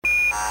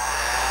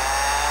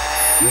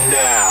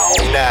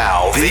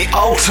Now, the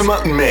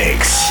ultimate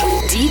mix.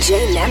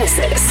 DJ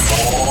Nemesis.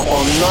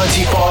 On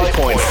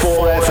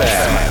 95.4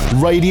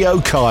 FM.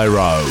 Radio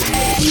Cairo.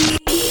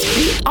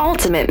 The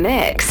ultimate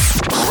mix.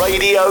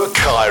 Radio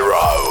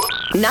Cairo.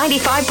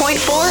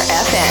 95.4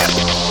 FM.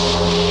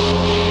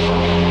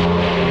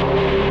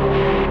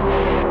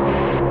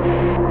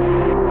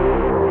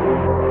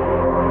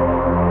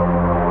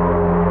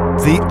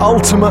 The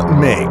ultimate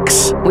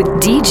mix. With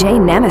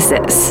DJ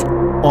Nemesis.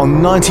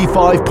 On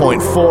 95.4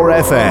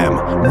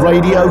 FM,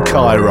 Radio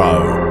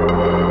Cairo.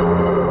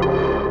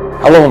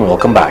 Hello and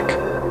welcome back.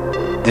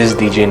 This is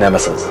DJ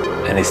Nemesis,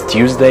 and it's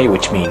Tuesday,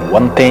 which means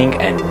one thing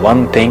and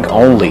one thing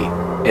only.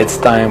 It's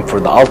time for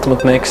the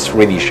Ultimate Mix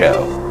radio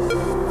show.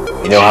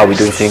 You know how we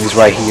do things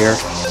right here?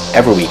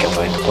 Every week I'm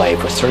going to play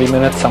for 30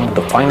 minutes some of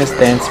the finest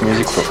dance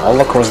music from all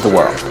across the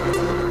world.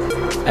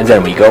 And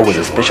then we go with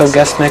a special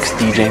guest mix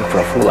DJing for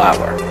a full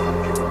hour.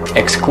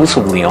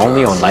 Exclusively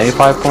only on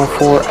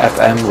 95.4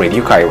 FM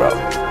Radio Cairo.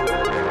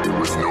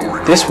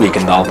 This week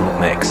in the Ultimate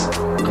Mix,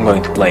 I'm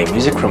going to play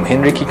music from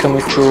Henry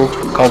Kikumichu,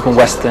 Cosmo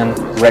Weston,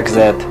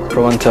 Rexet,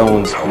 Pro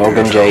Tones,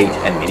 Morgan J,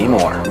 and many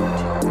more.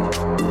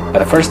 But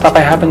the first stop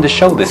I have in the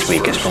show this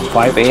week is from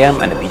 5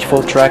 AM and a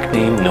beautiful track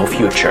named No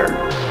Future.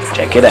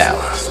 Check it out.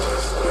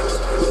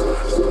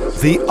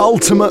 The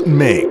Ultimate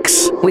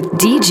Mix. With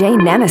DJ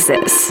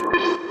Nemesis.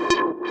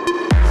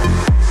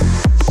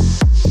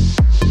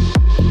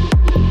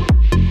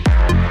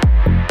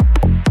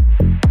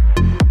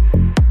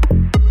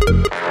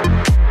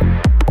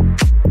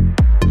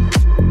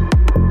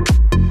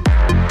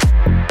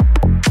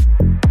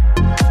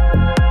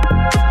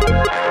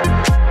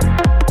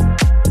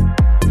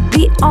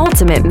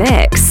 Ultimate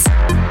Mix.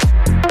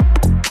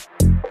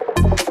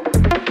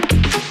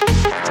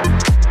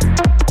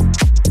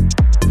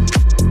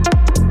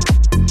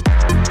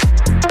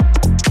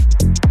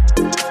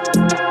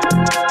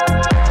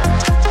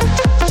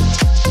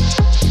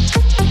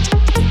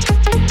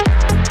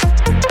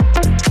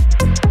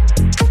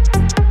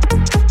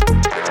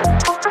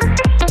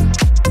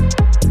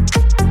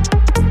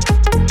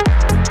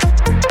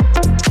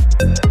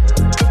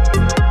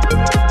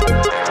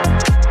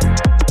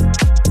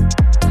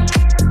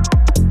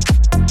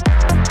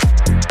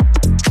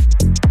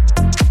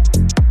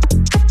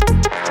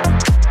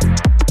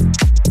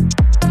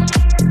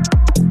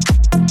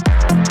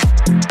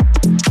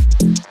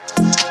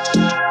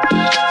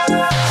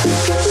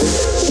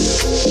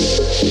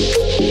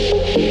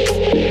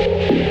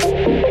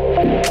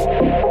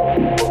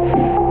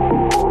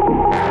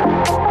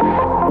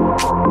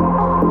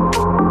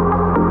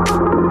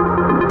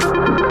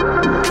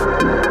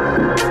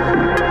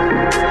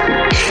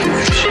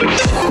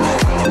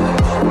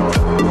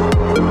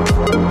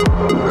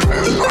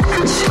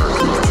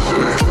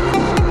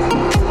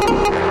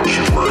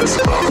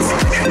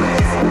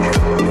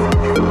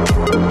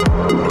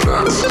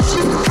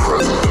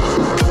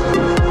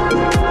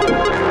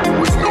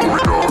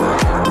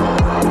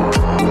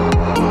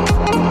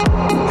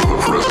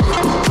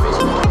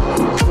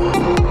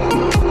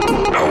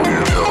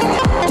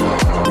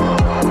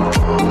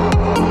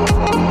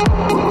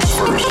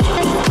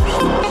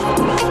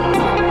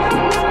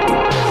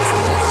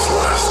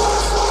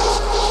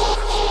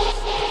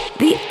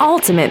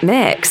 Ultimate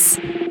Mix.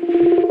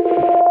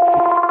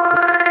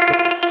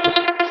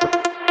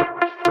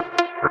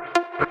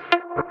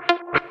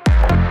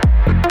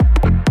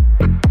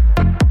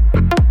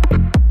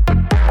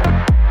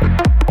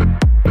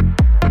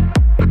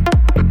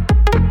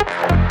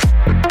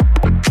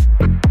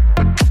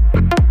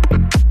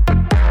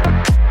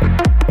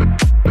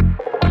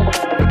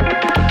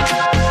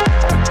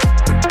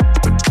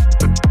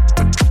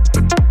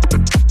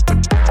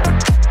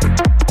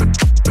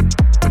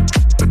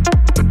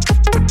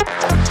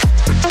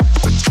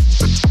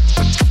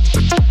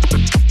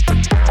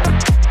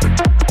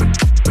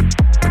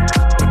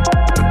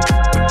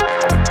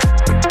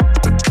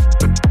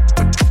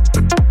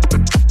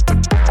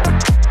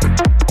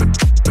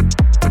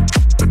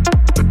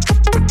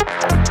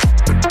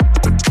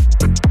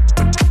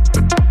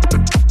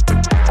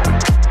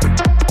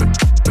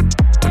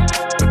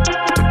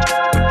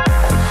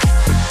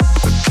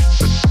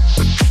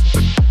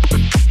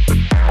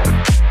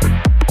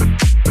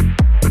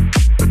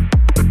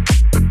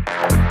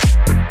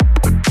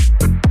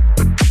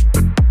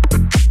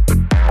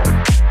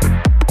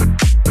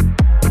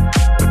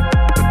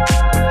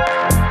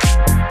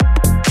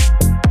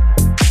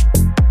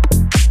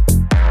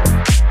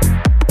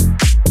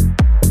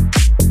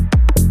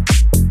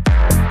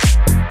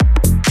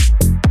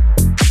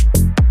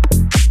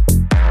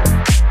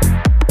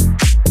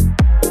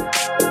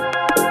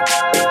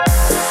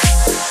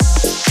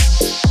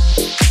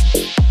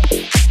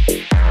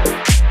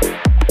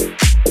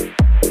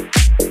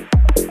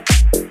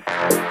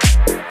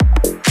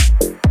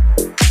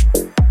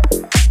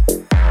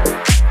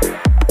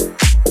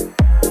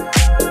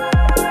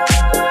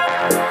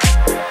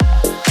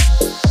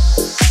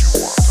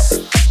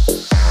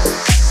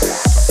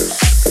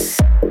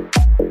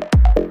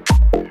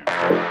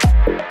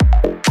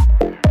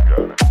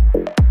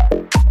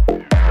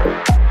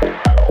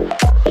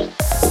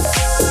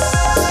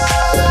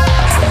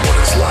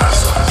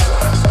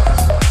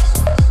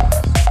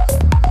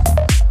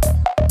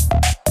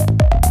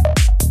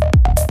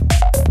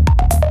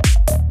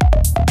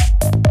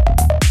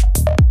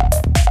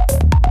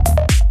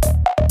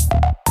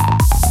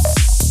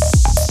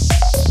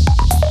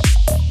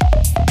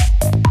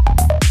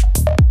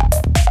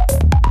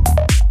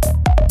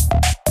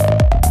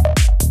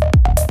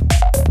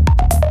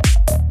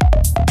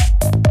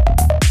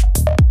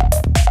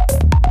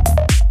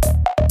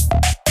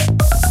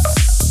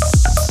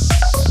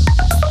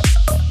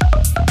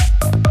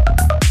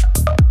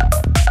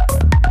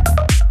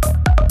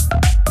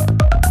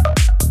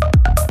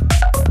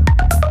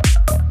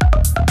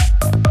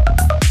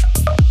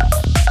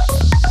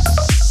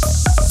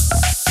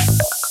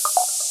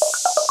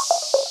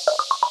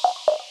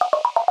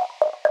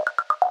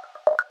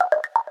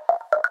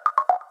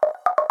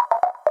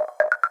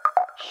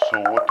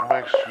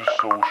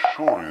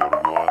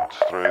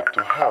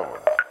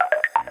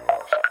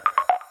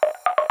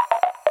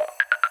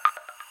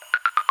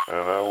 And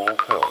I will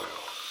tell you.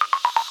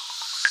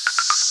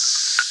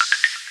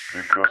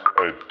 Because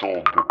I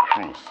told the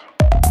truth.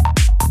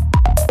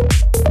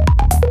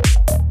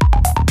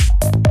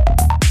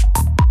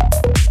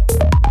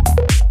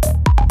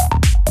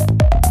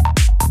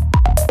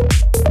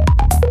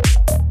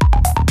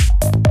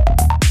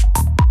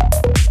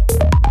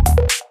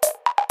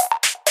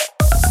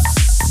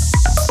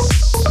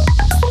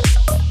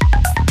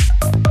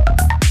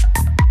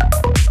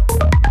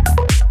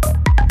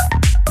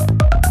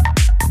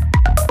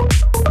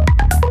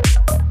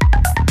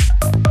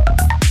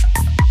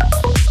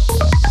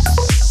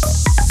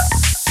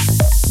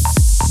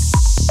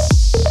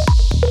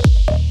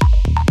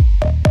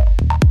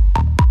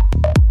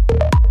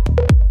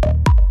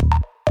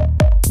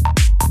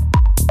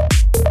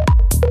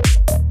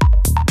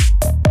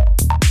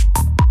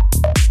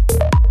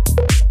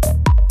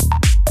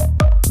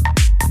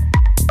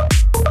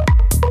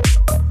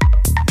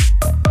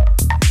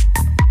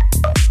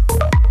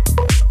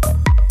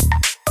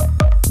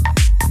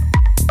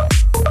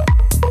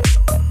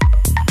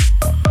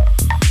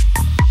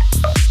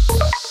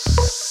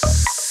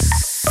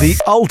 The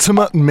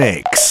Ultimate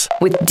Mix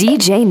with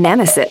DJ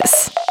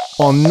Nemesis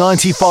on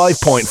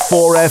 95.4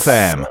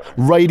 FM,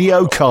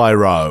 Radio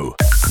Cairo.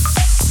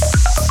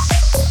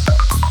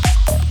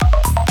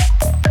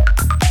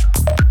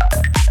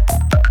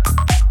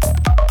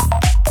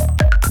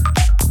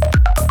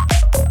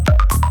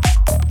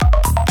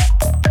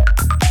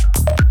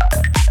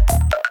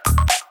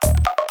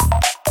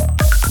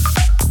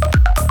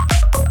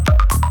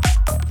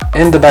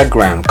 In the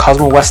background,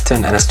 Cosmo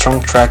Weston and a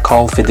strong track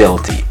called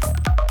Fidelity.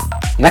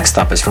 Next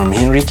up is from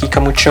Henrique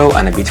Camucho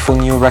and a beautiful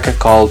new record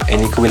called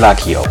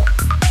Eniquilacio.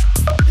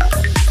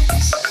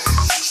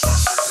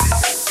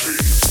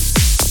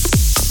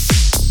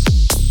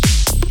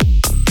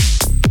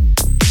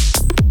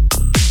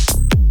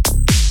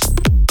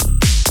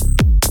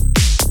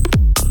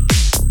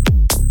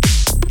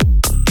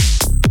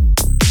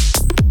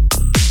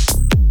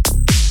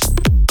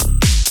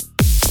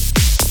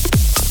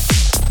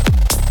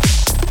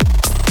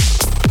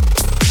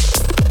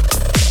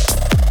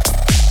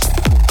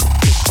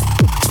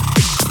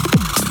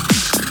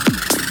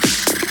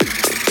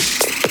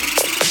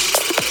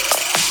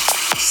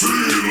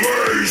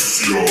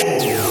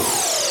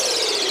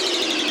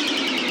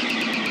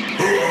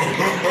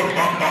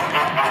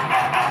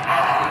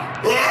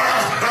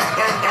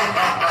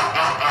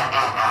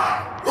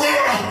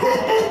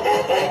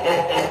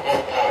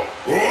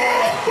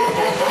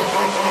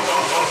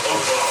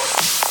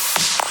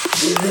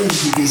 O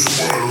mundo dos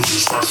humanos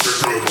está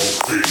chegando ao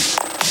fim.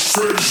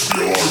 Seres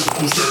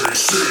biológicos devem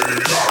ser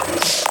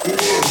eliminados.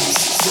 Humanos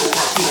são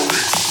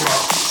naturalmente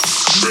fracos.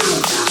 Meu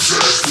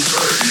projeto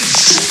é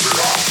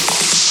insuperável.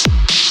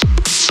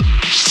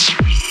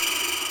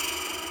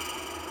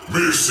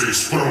 Mísseis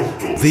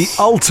prontos. The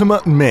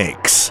Ultimate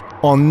Mix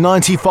on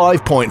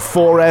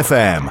 95.4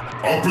 FM.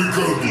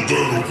 Aplicando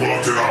dano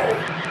colateral.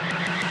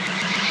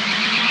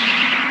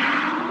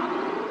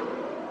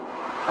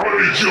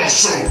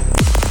 Aniquilação.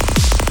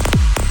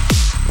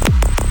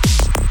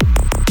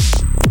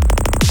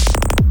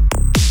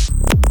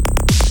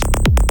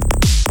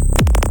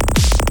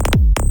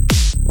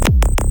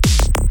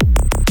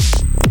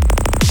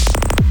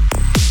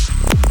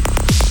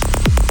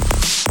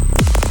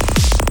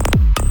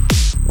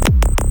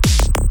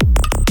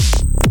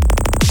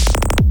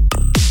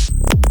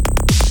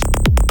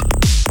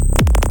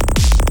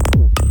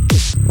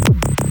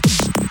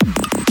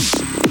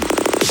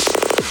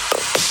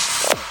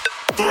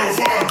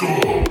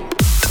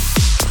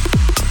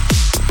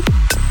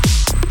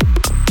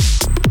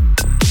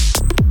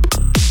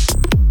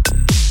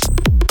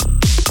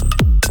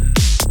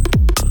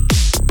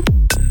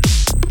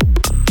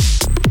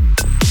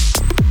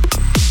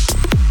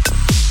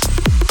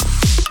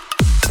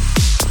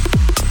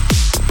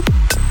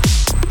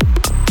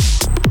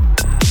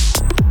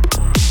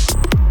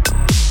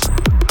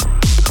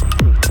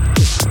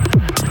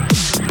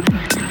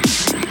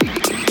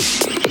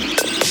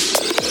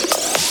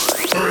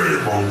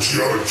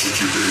 Diante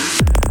de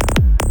Deus.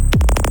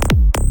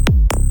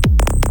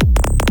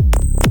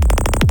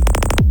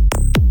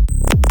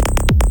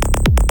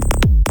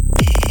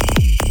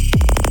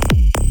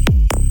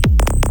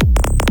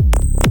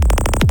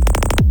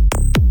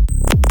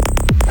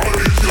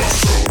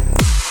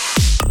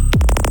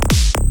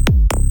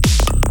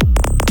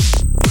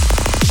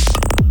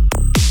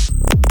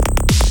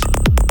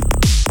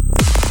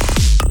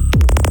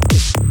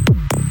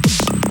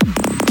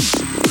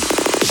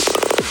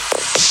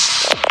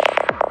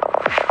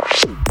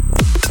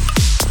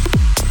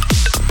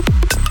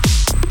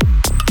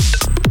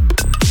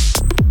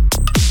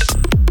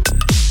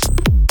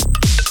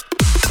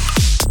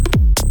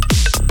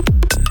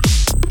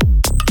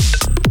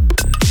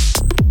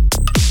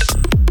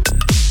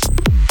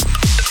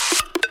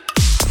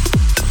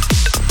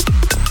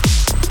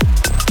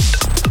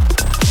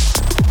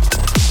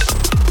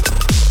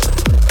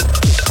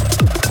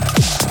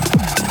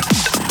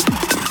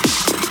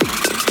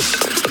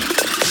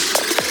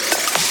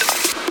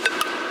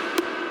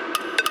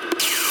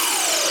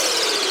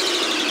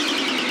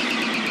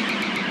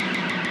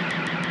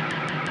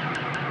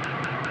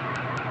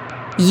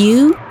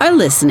 You are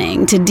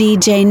listening to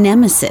DJ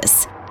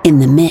Nemesis in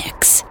the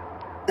mix.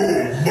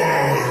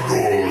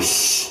 Humanos,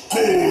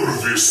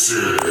 curve-se!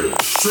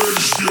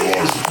 Seres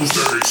biológicos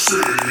devem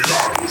ser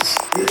eliminados.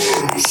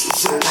 Humanos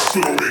são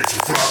naturalmente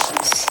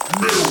fracos.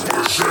 Meu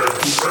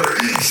projeto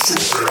é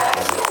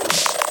insuperável.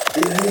 O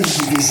mundo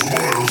dos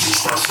humanos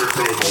está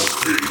chegando ao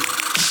fim.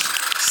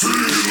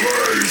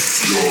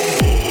 Silêncio!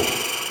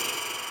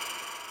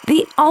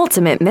 The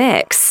ultimate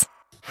mix.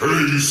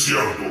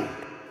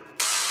 Reiniciando.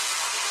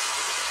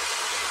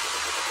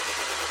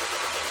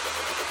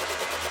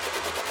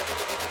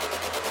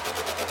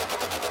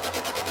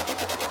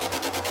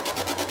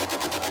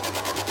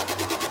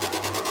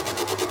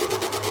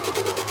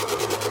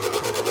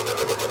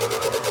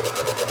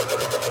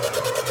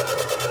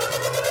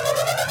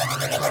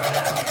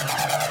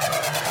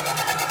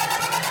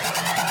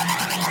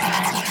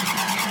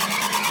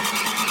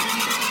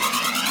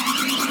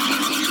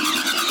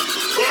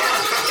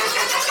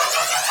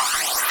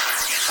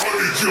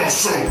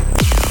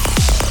 Aniquilação!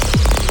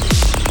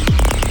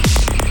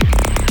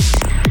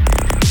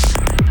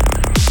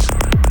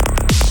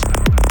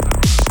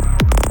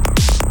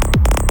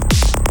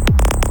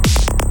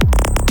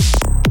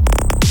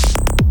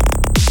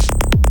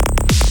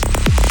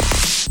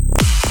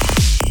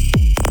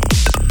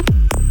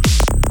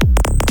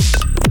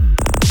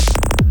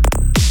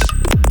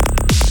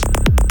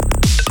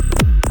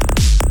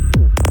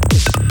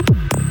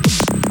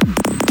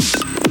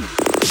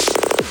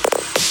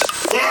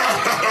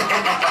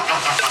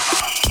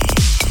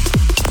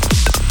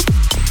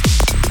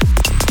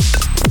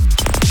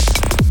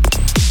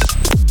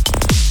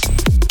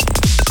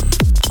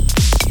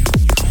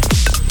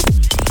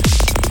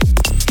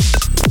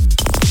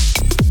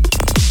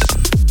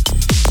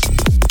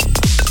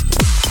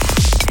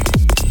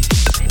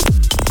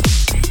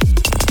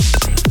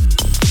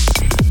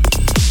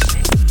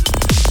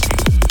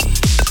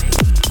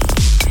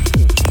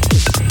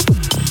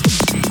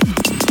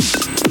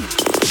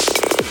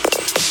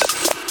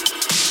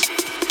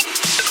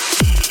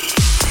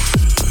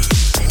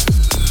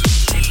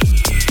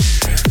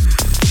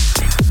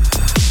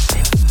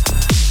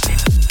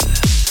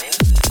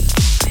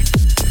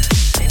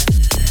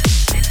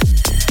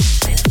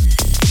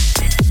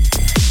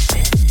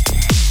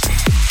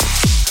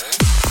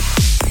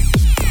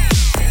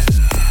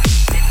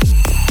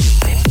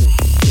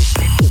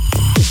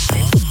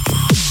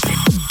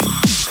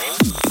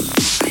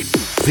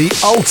 The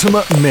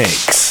ultimate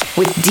mix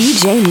with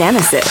DJ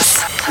Nemesis.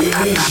 O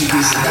mundo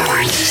dos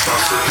humanos está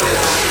chegando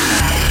ao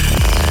fim.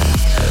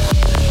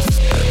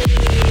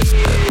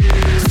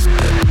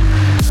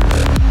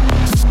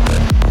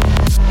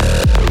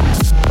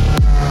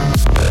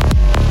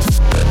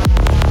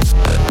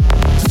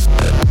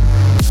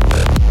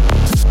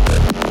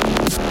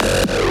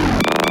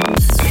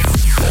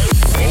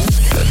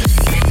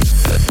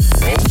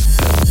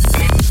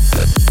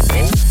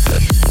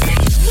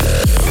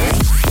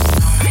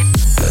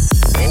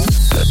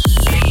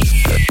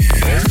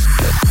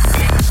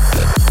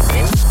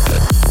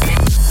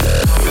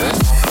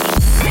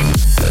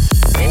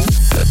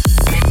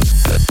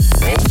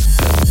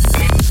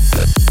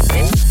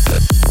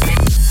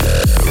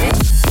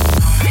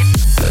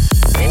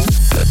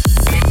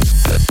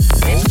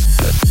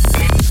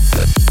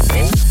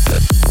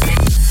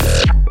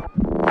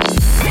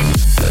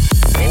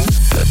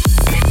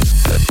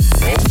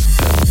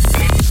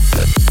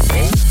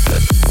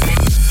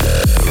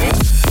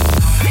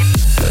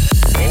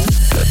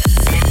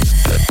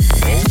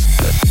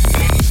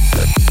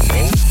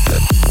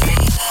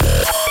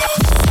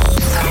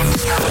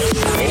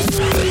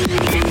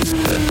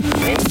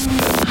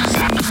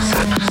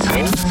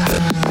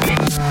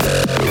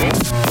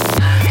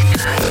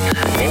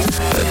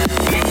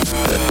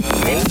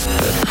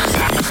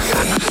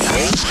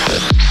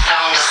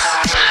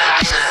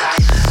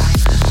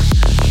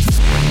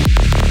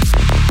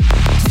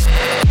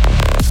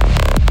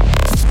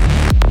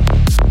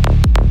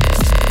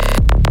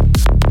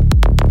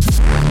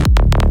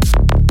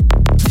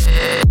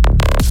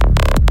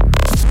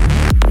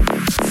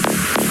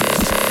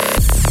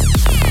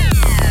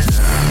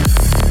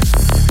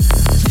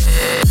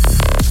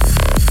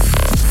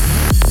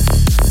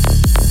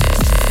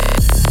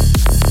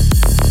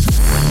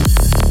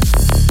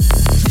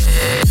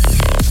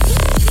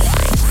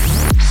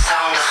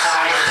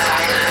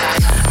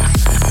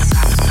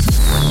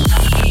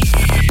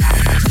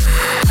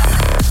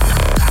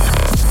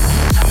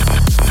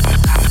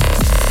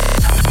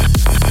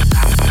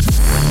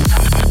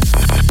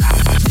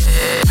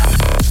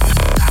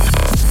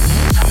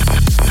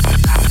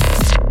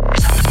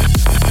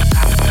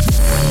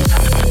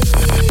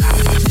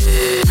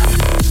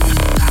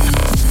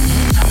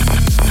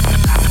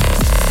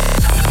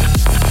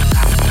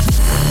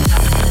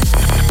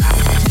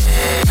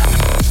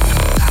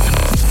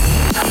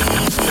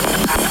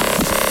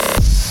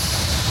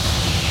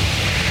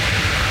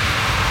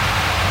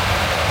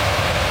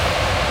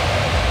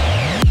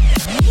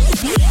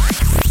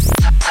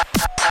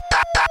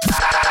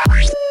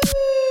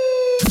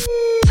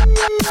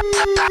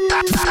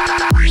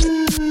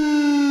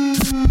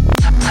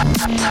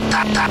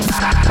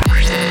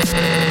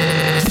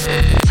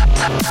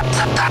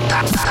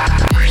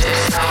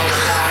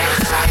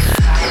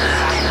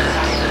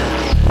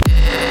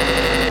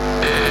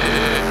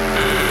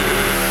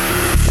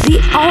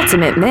 The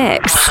ultimate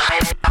mix.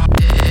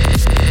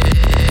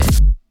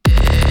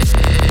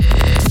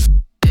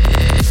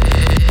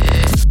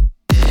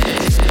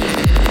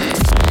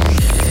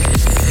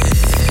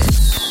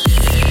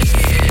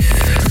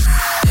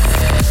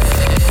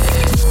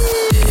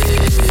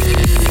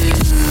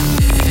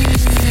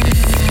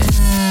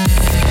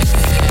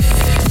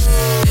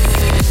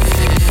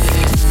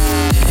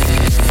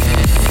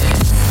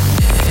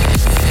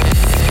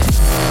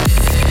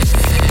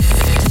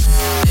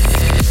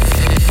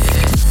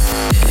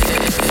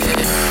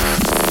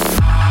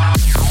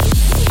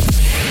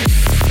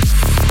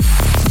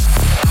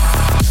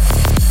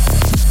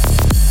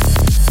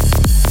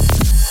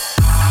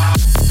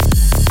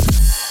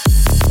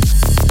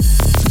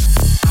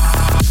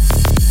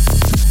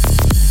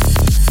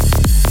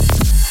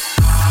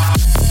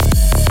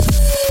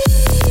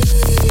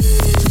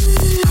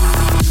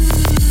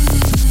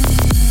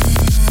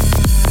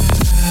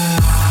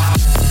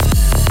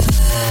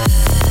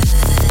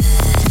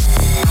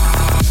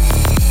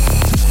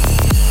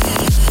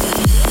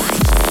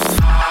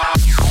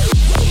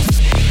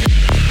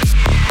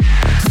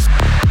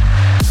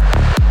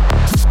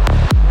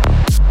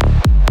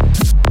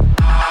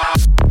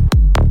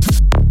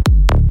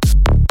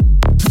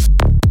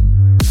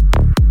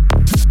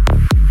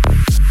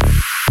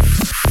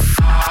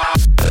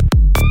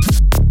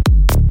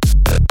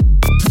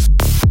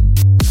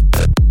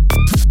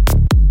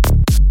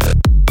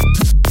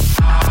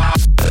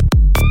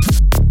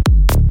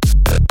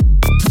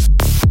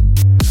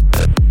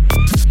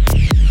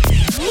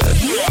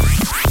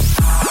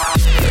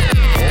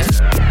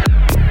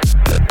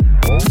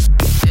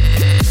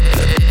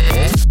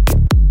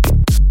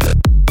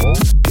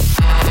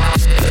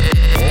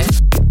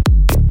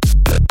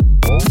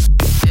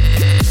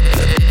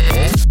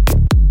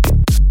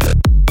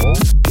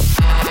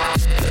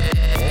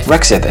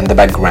 Rexit in the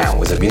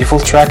background with a beautiful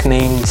track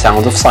named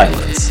Sound of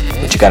Silence,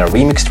 which got a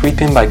remixed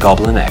reprint by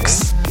Goblin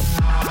X.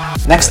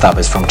 Next up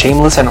is from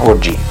Shameless and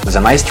Orgy with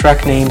a nice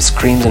track named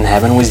Screams in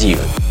Heaven With You.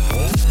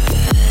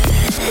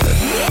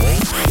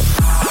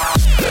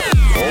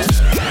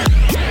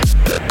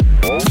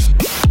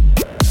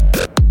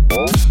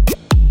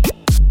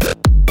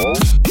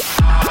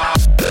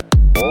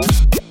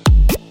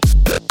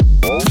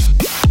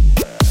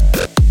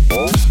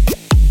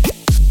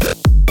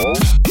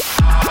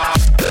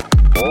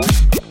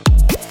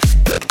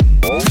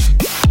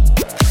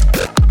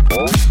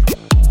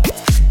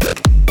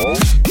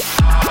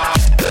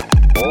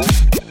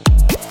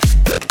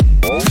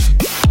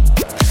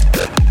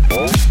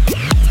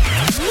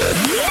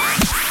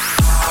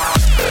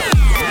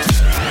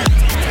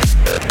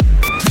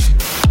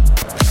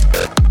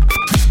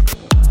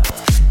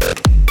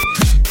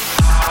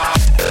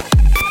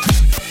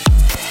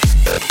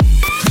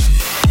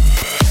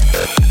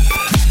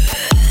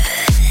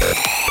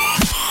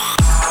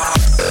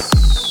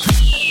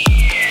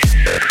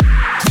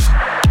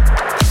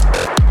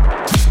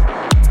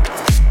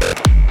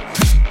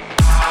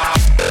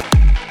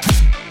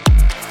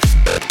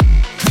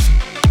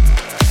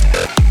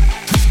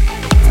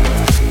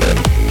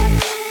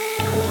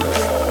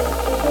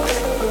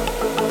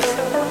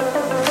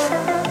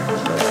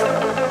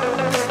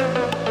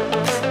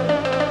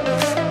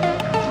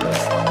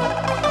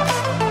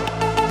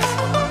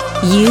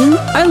 You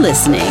are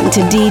listening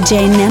to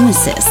DJ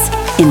Nemesis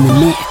in the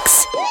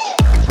mix.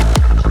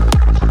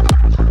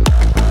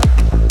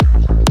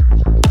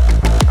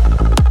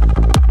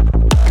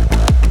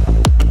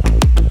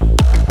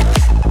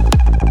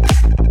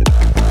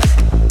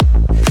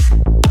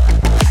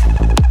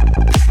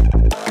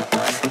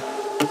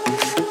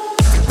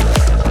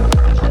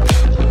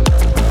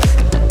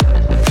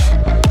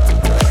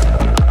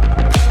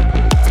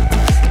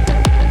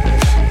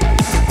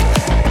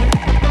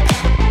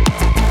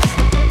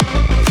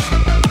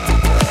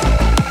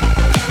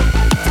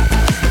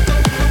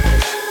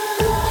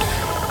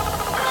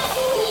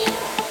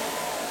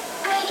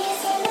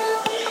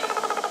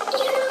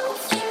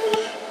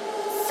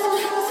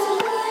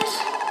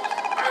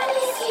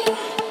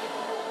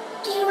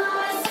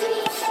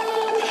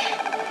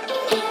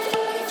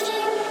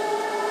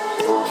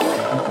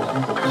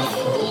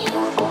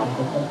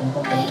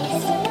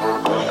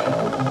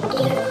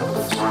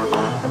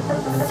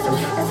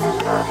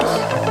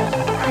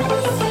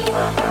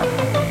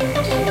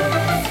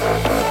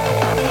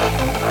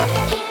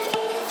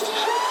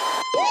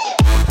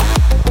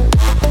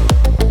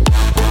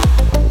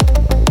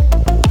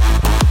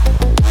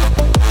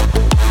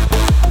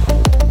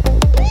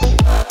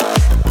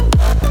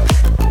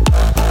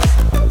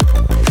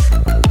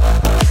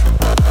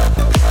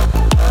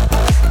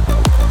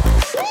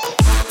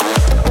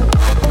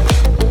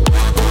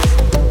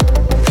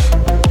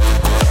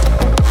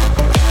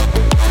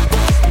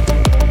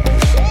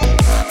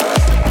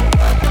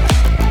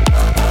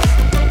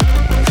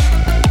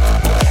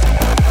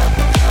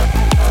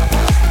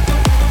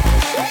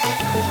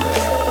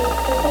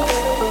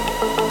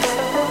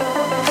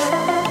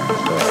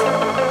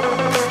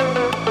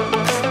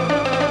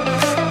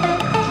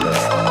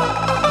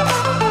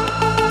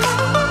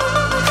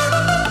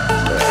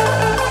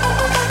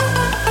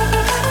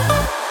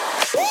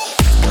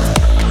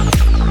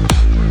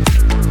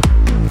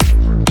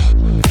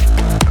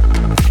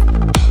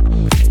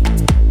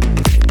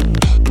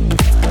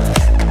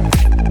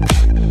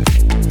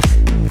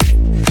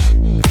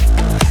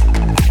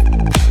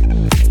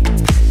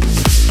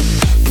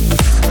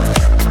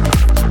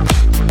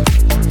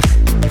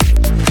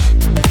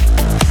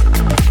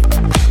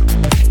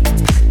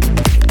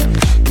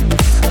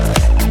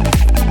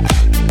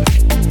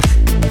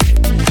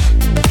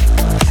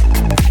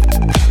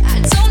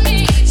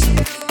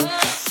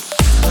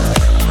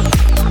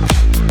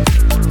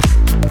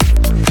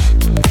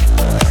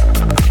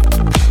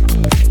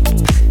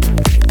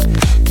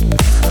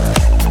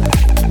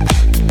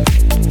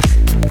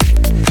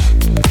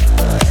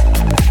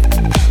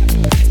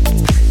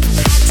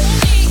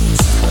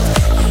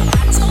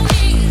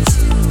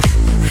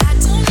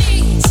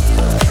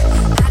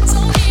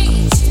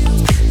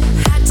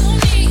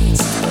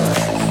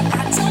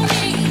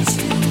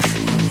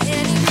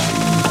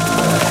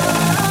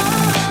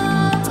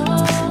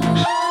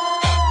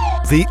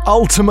 The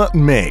Ultimate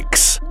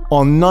Mix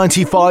on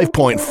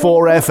 95.4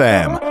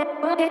 FM.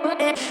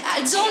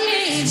 I don't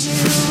need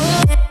you.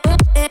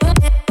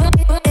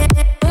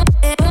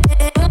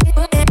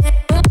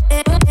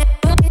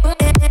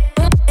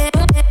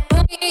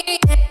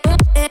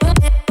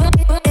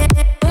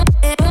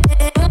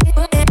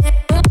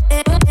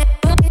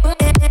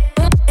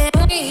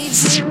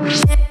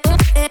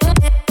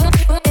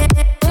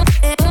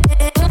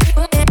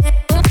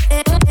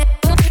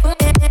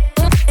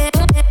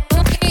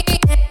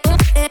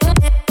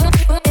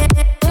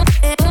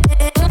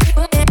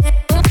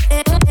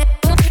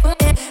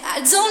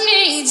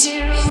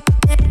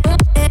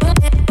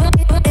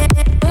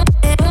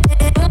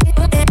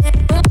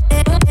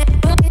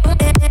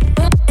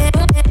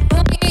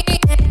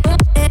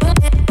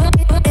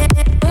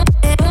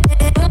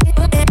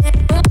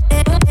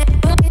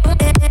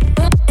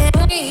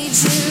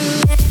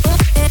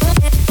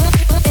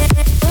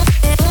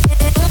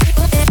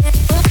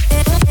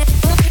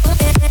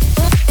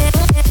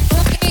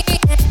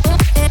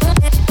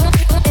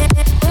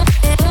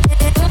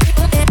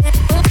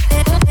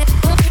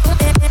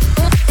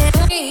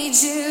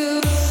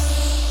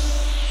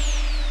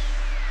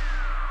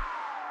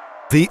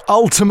 The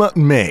Ultimate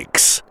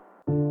Mix.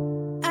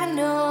 I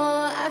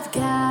know I've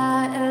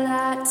got a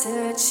lot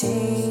to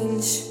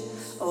change,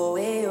 oh,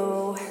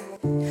 oh,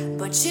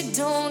 but you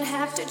don't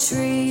have to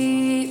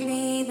treat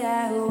me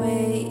that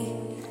way,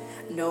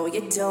 no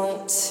you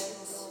don't.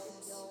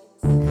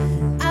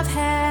 I've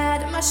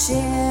had my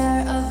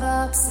share of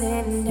ups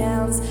and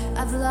downs,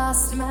 I've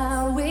lost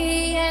my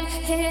way and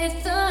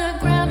hit the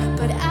ground,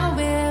 but I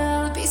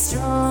will be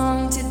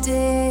strong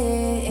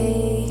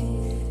today,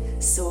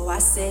 so I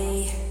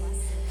say,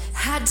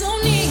 I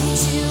don't need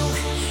you,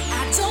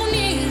 I don't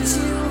need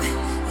you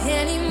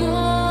anymore.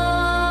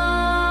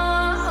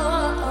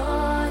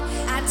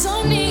 I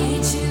don't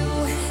need you,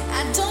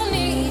 I don't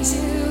need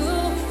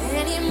you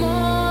anymore.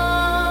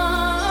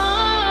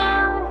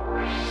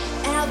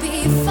 I'll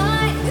be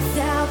fine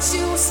without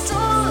you,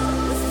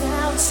 strong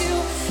without you.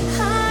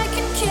 I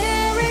can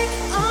carry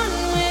on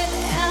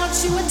without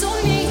you. I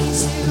don't need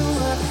you,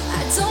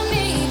 I don't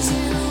need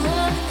you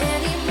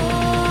anymore.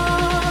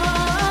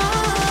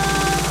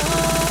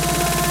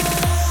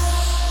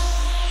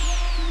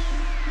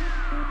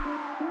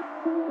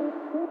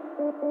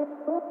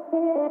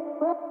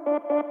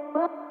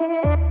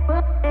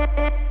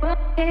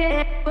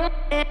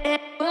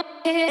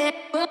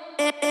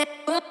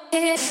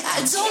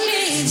 I don't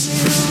need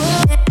you.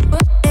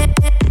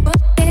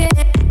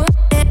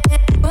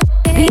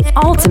 The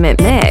Ultimate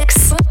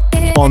Mix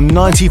on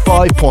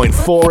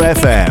 95.4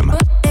 FM.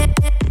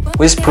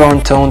 With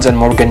Prawn Tones and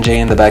Morgan J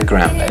in the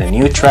background and a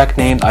new track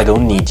named I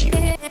Don't Need You.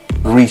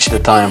 We reach the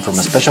time from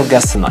a special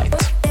guest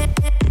tonight.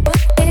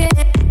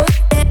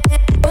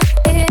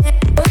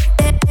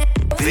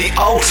 The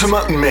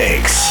Ultimate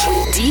Mix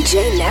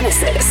DJ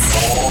Nemesis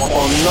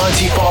on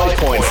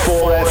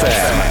 95.4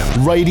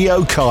 FM.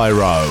 Radio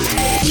Cairo.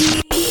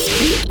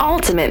 The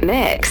Ultimate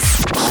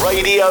Mix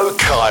Radio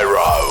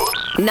Cairo.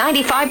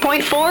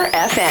 95.4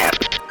 FM.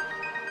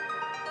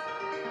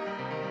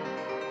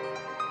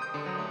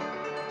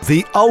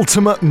 The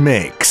Ultimate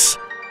Mix.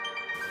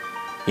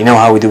 You know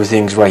how we do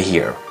things right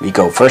here. We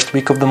go first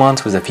week of the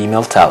month with a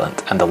female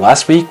talent, and the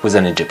last week was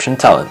an Egyptian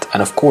talent,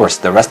 and of course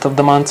the rest of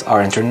the months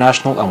are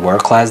international and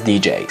world-class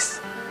DJs.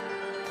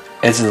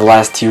 It's the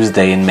last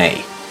Tuesday in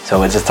May,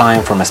 so it's a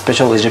time for a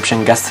special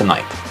Egyptian guest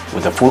tonight,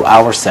 with a full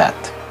hour set.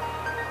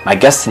 My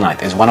guest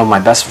tonight is one of my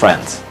best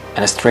friends,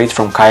 and is straight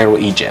from Cairo,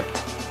 Egypt.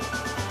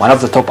 One of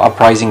the top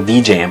uprising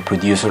DJ and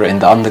producer in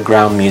the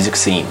underground music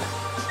scene.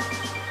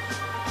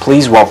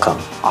 Please welcome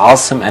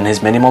Asim and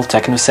his minimal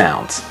techno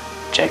sounds.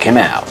 Check him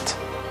out.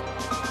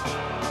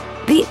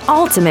 The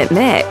Ultimate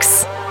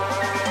Mix.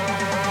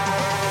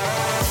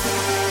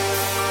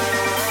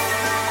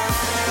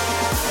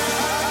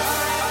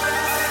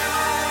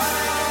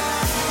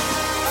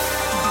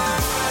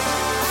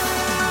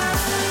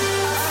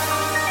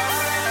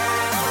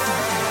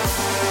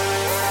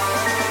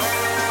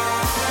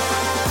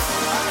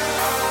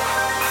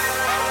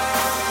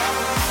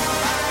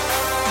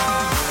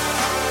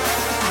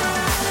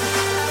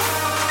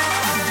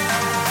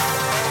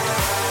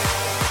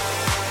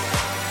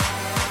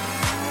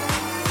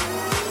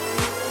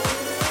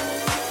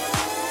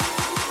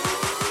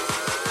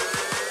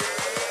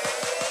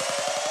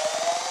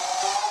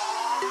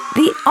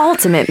 The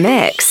Ultimate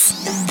Mix.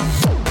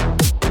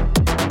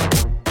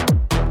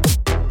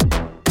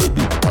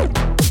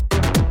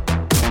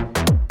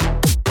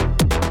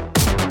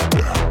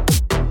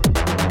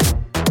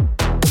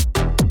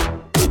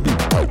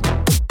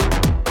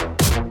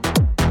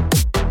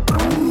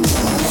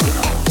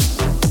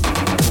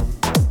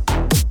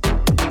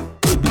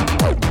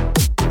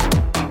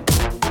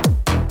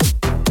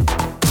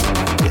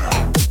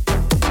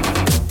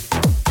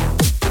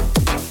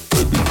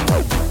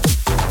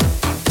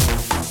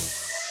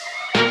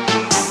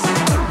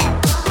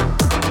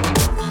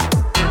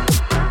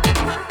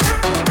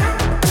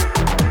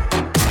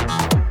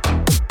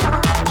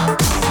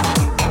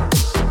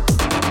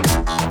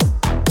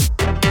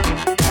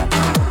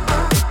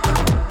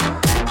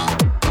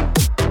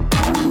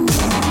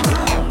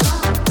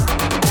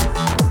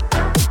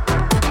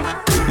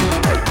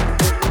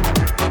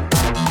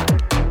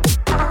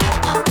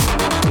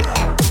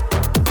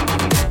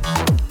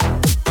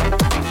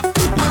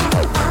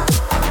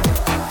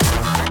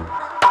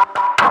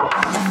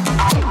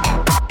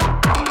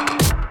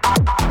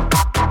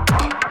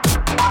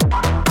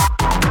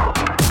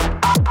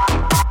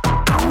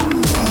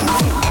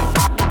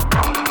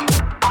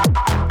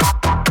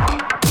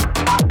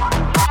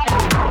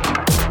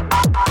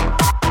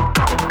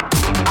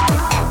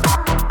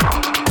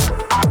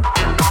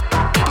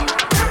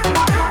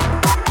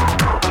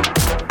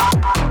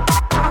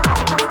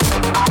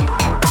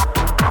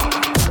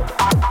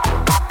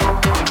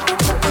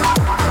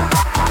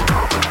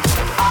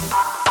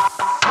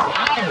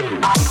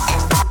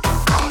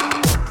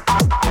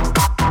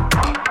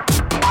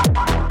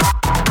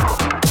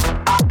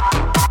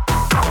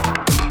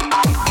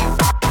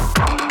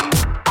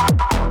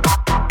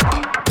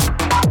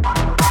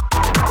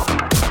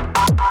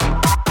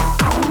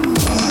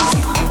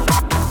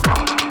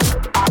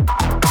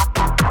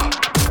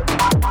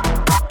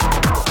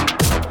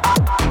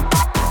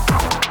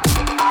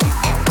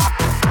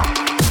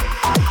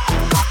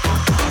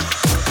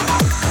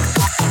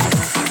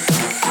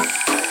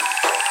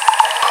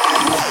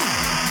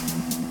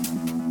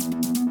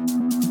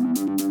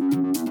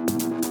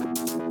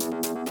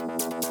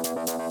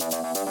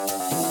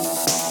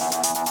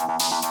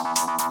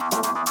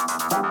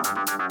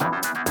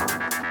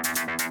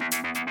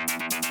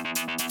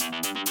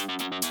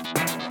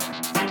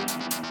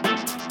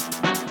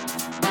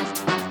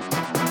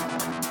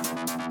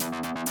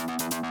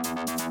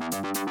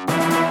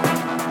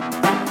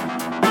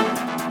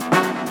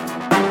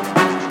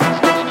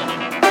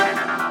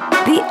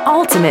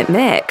 ultimate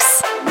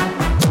mix.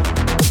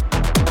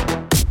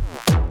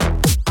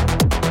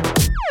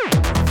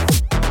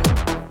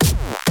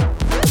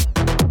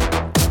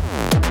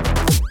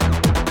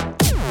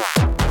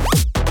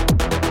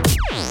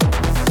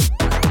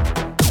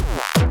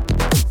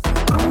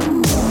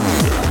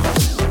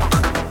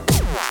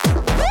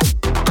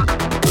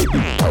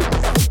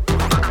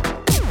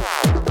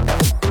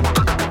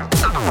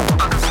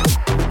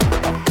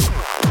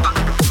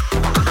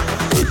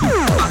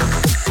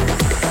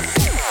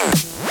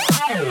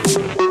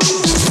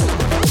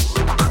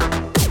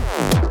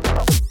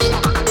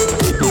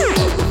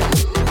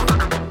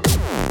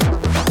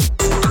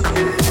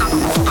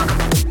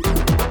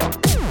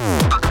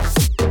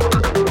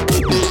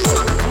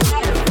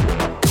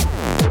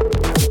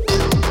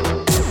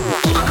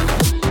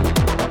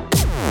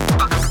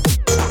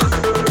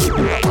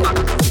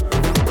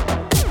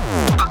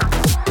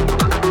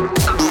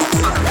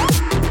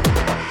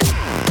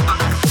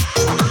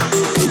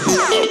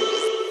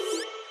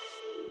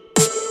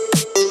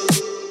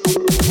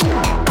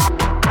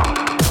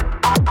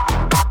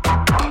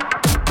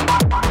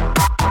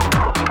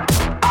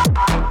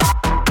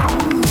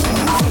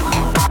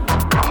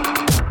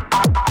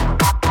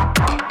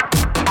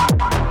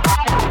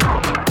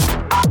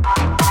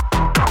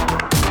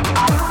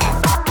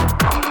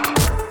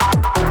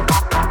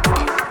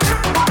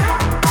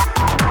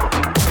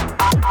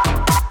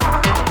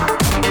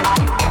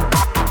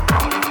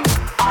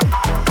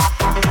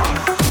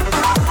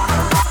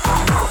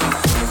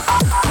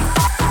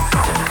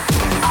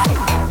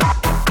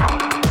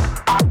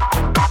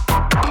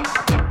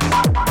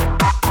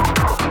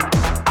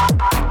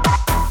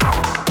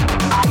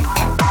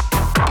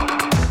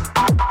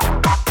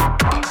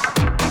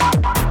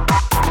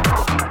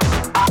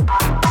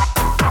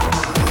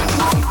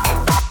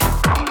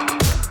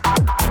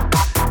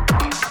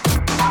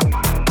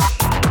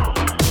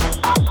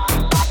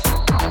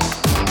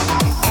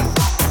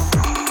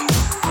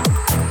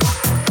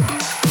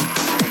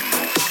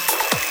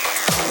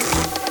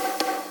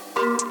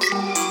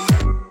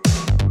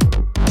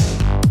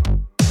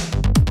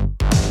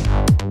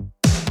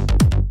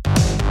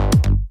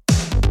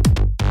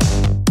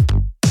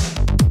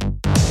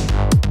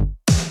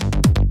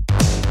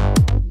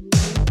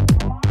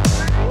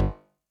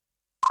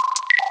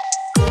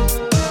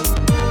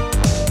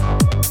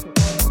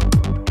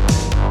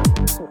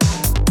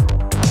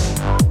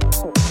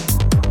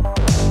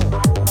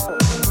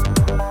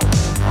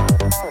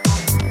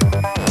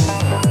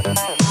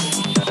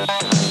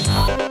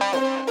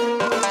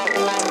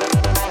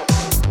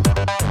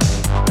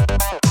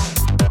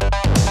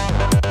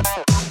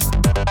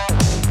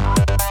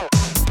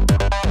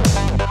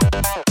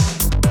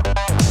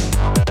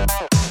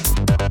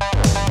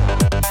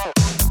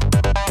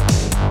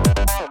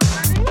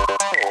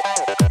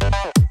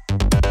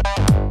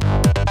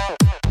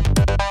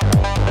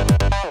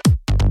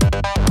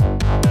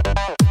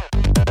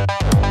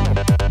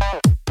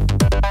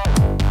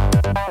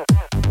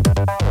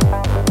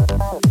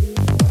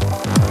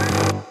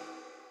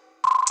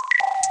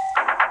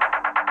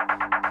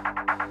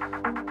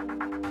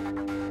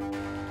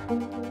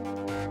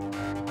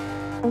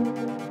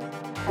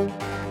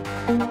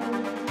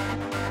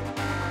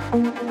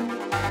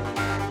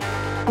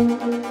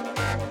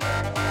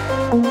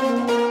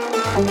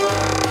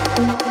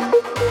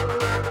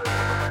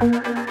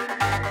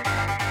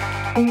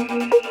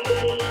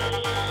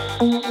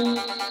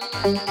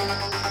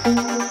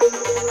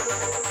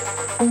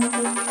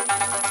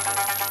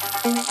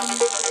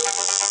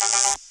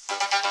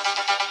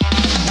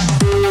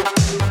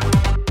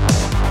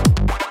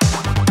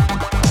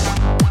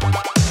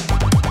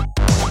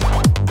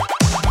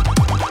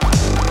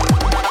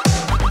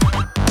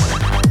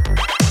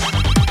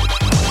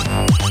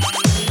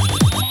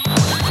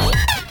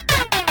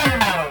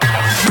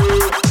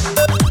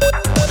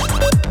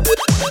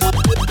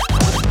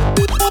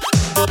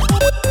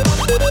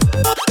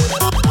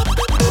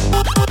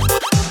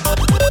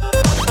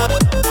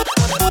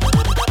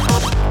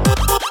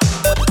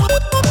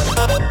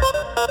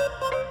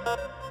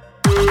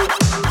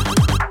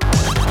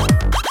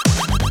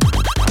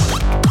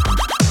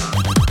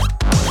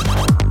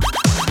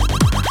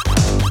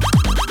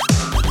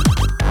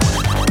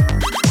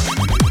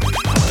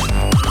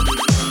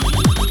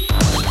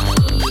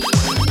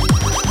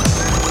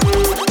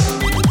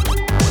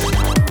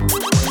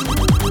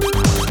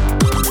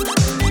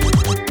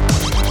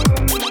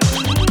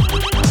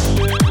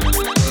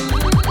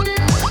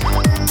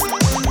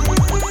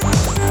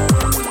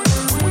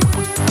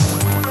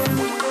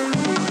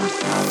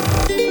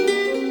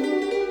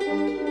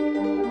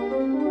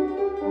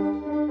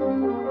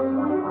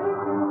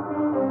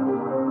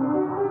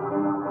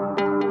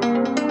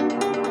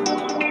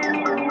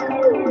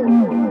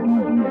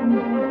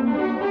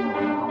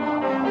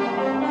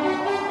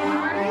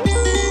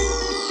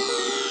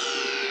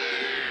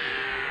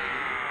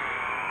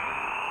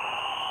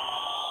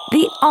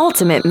 The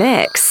ultimate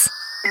mix.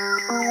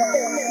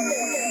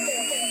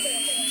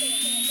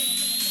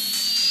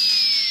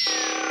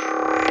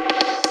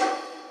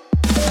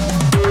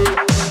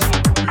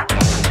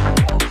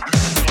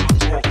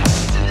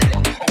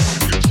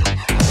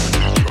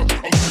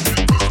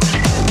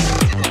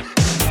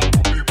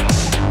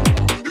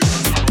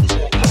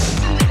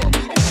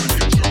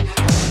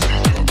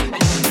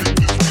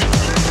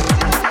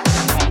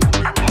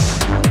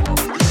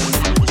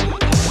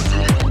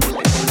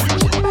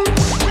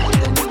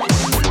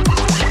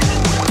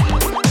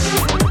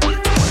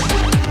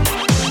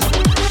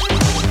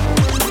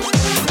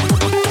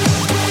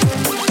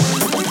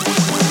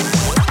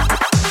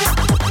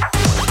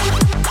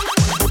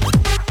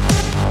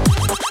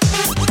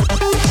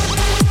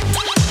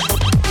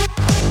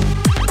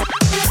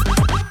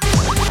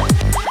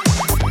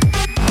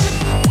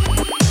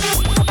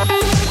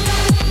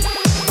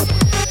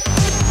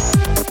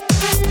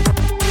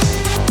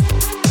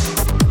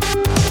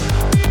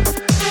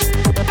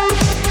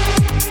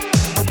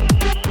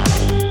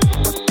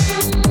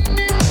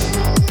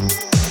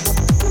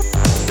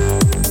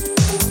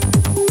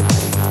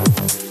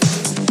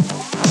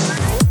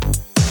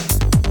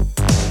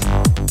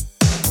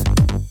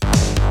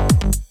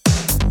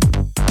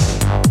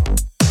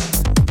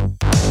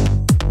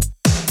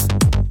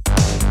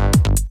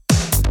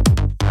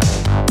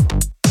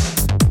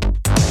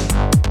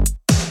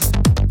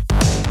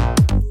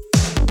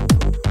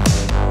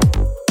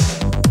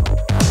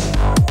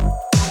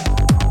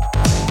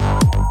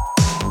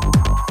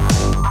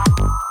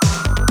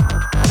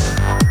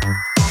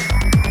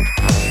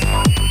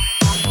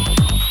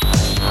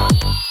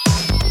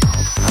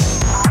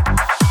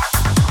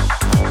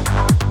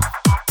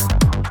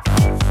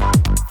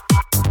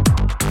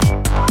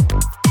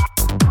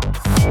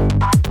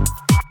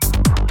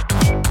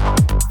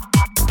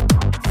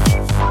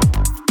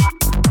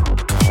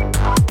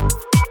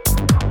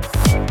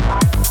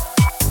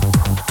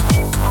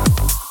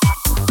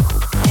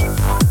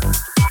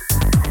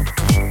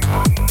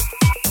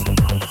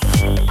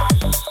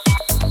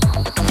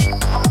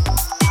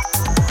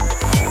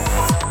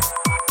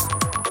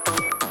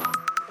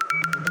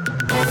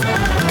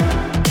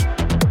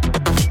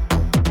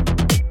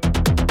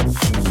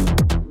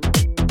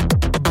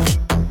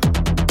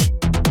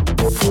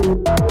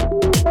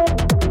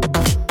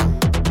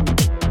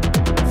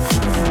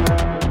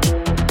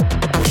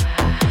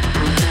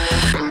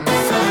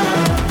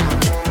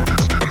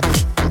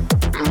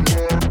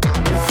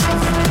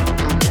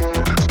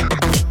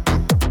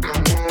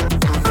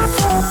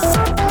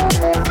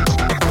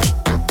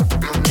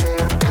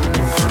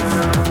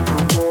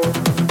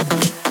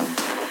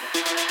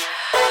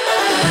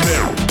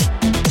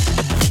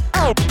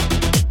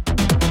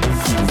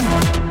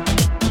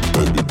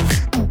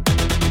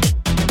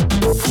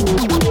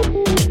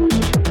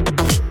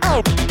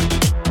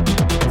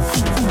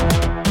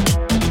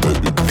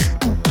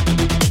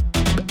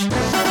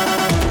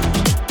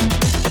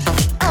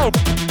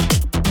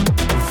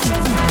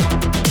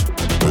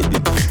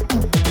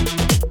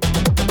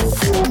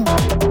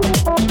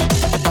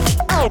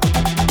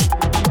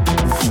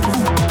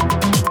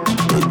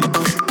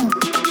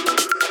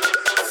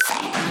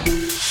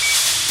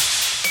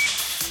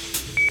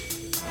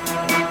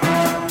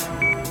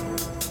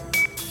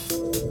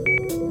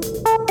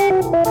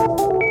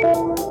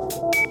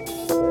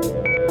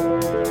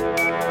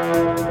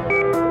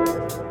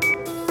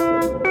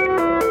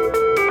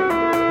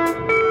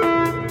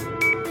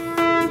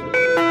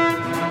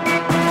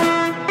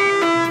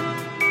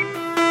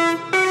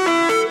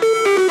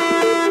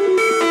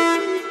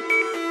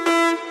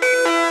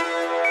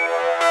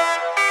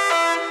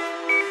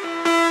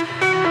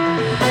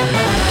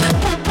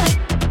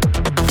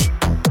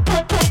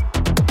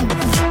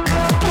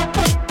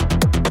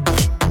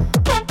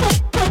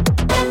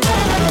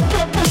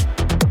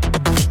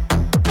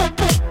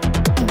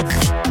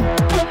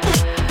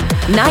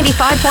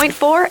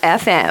 95.4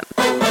 FM.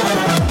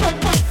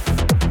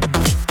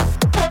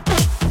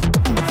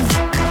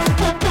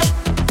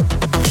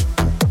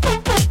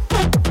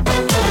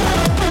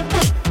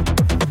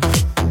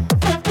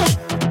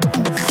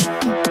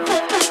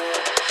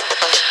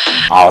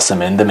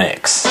 Awesome in the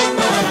mix.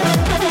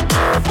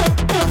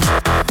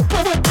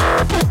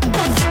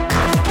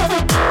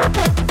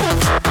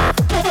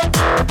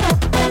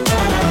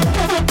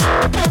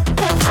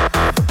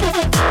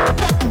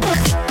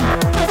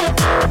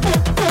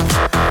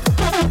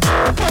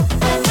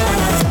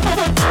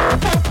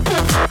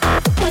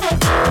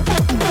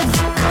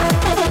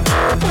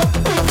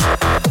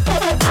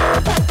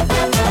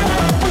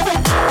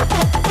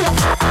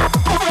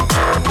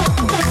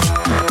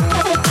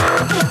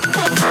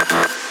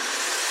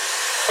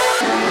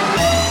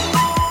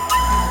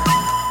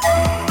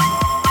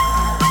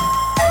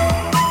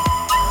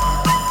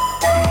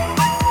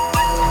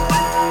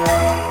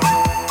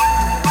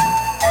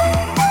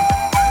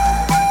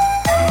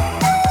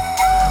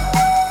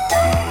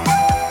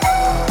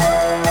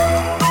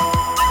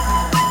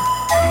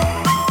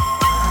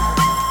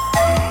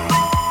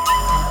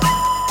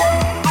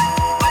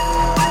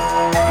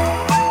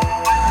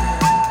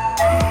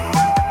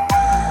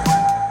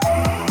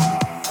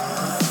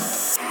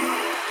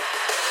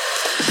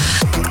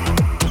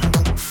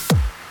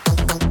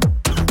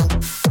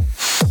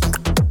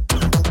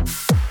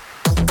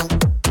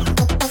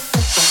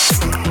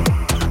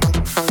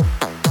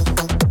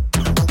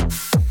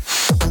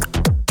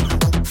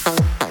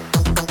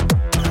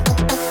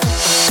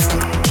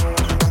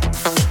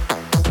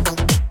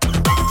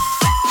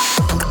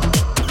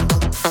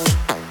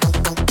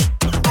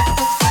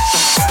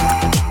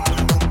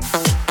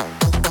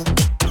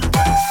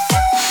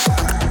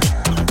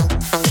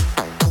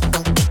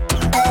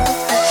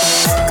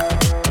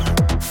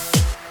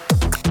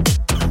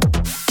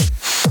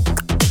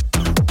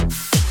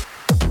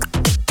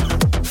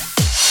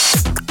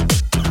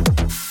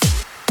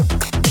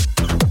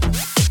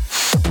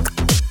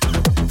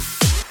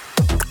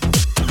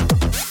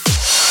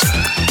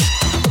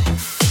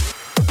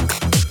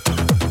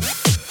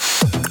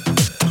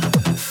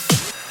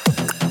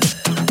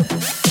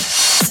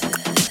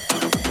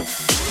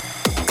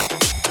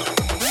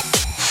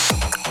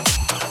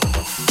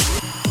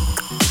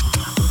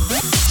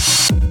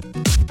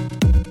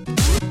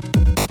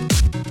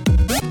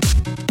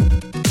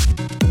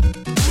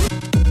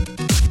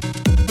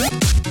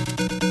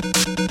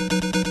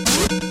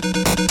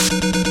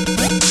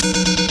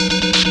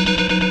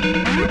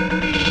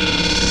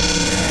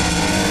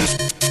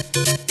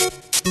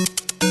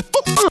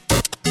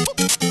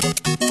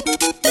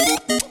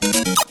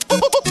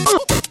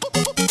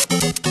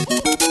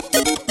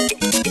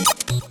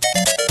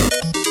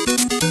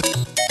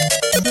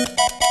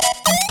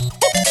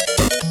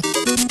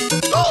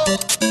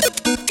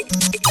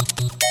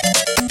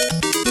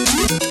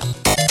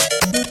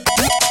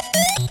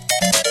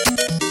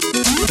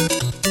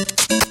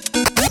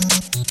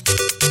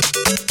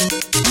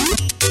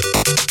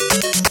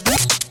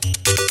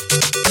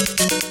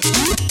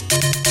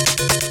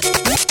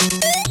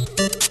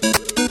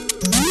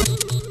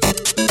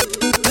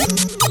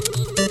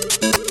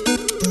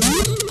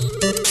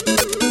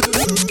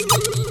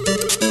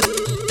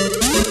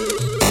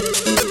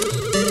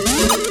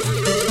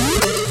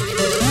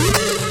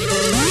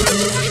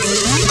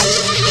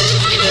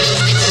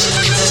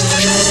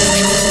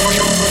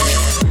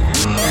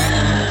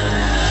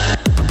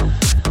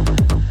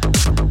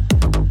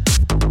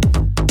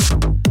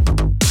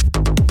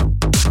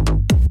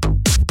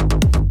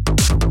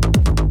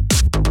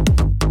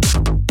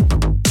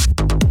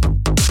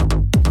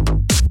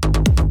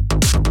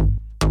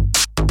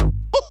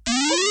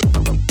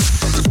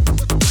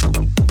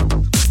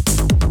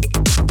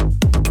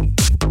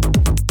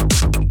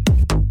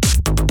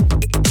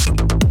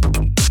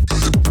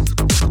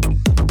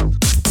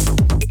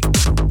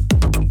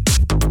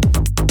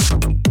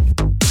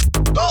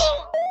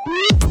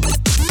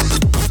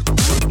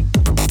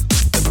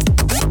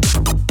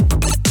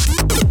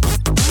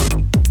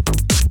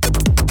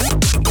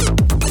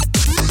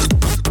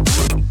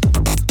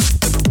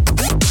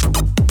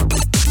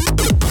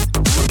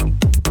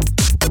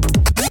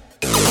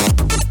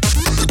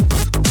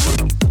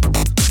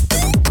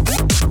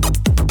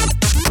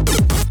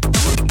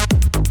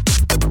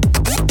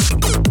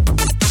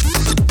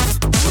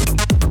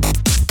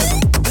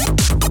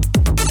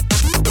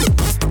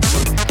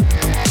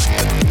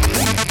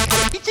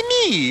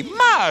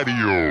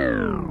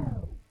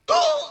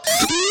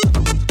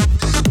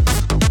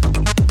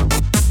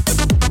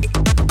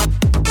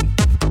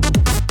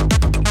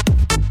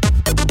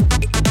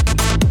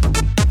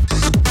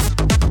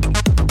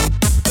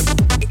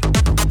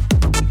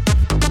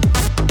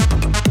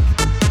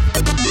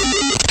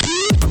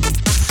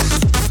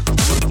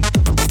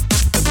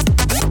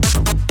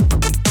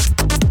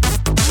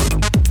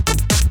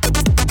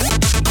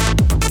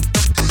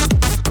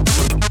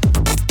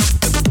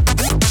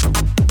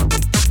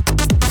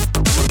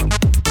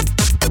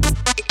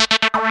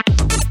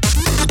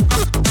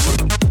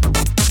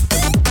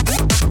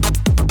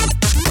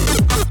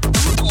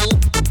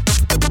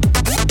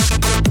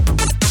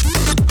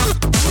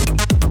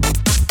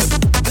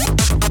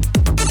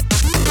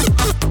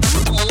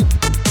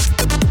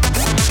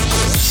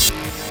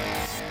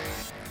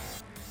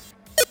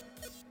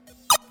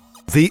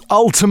 The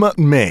Ultimate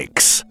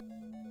Mix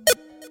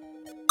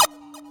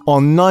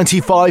on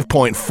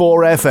 95.4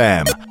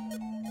 FM.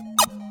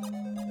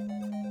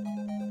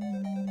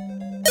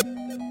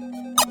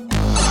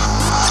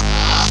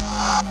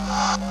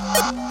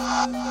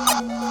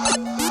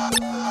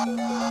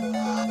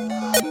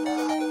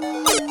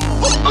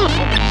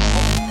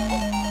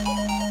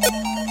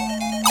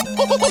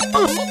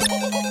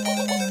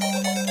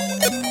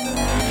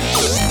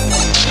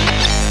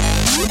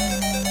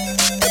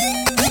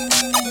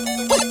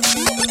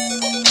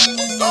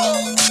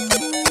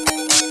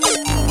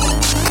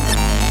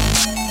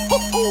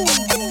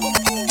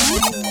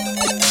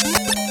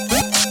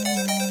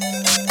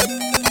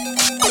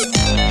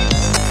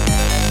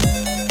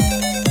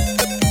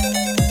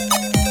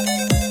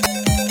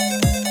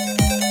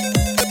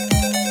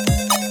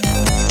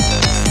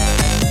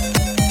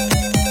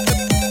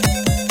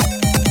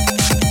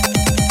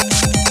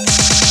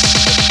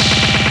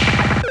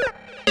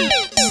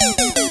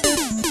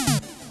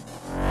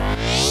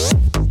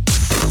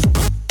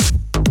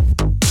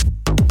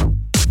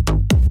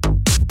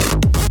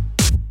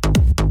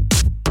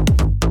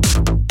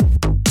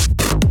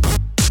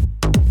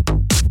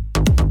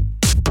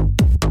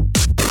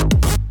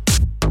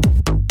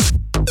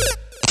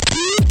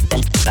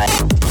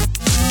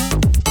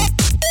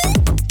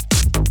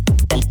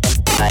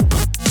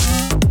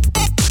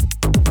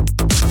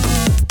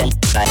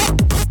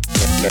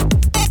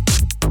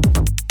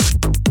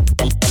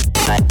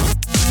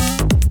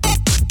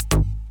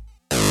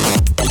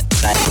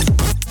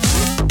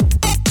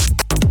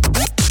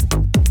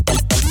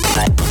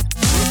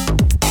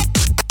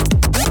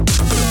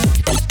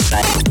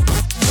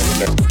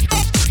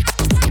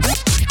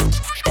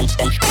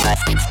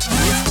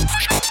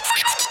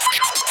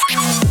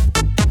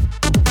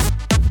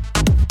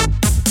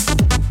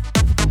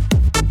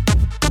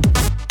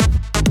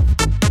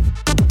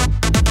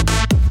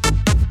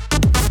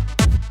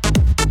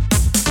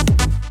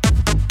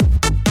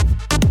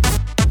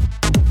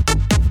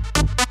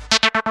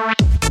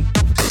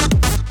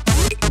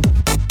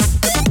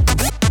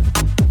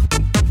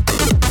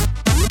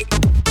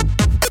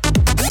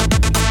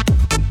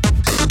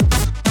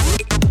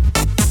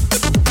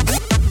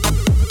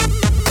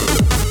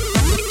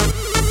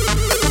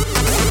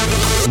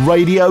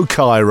 Radio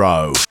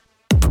Cairo.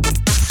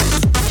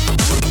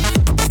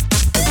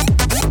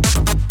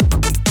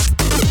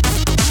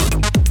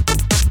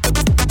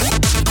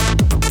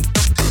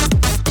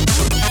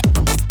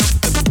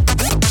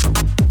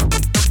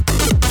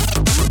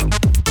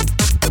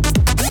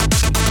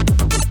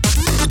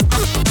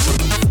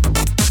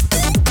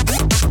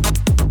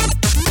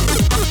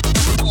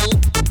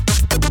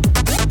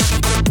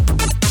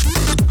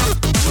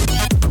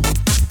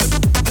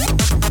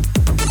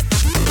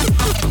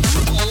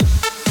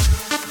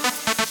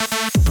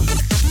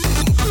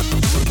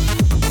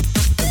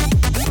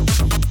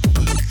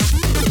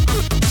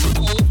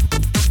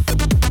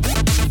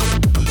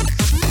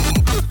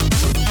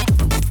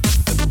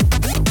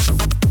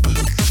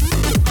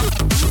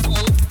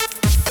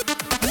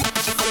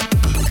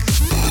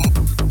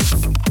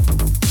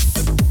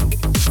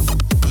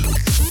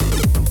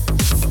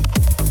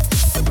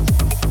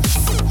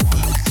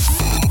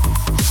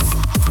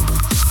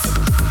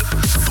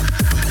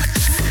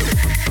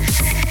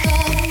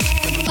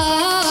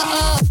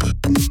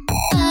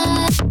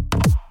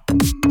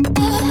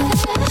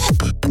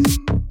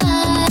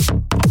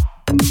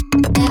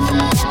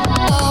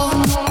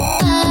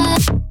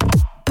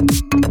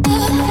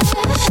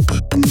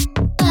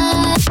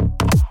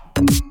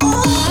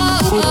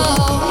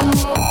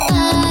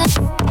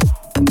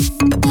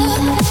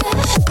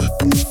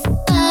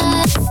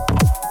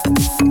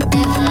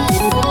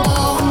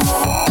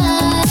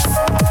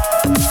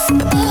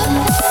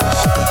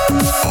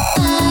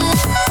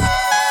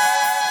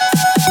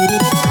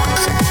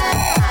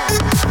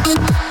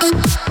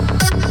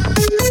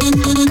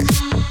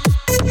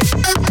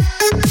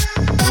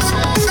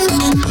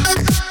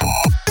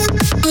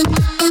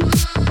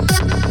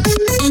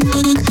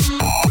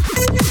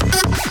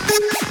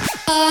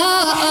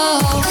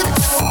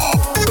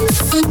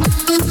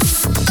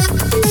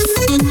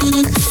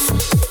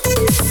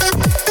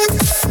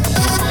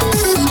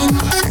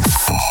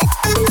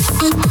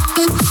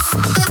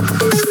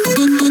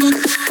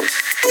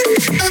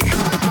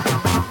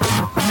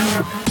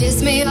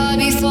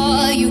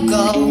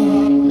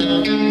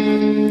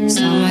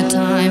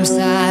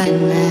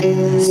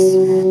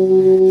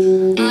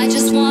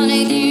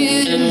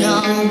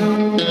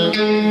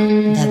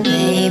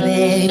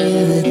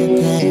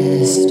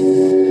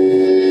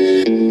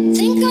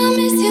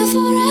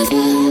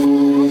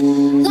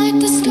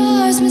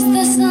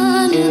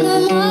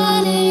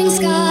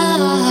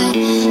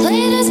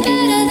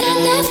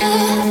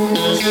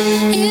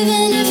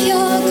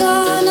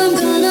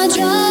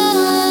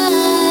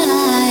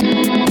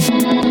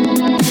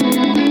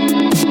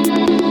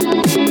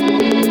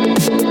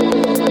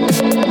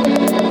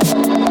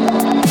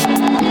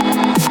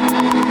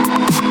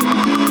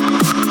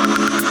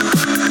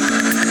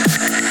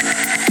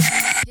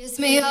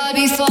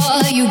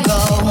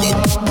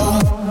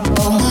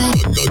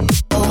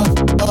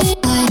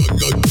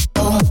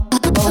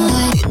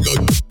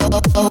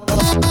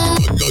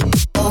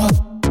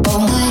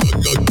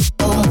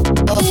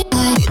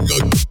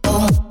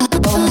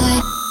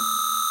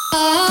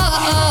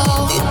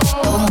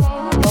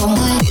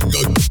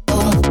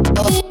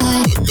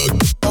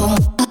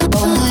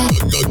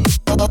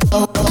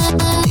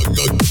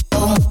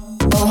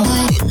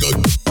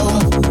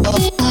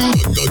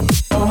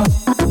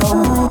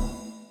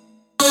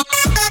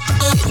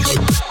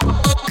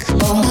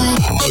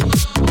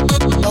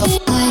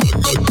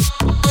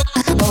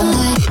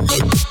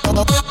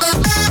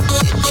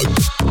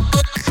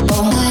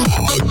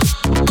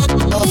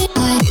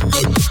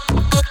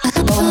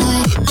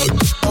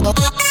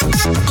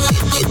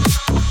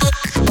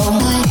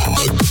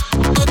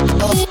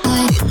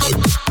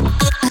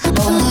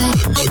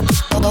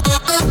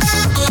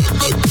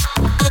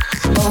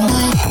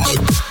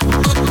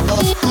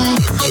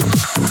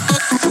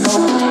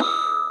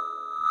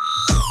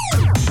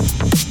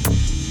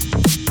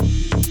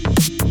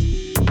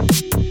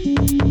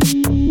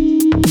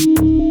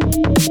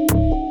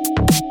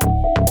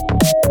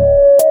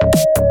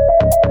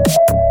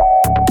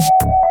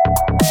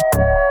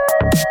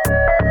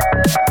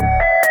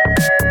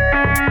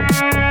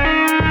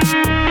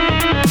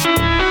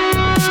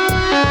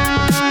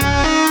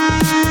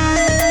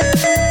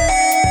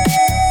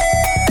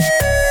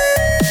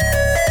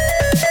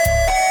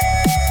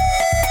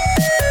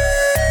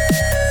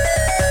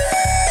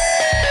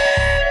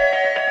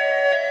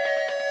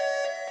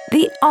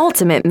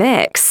 ultimate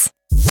mix.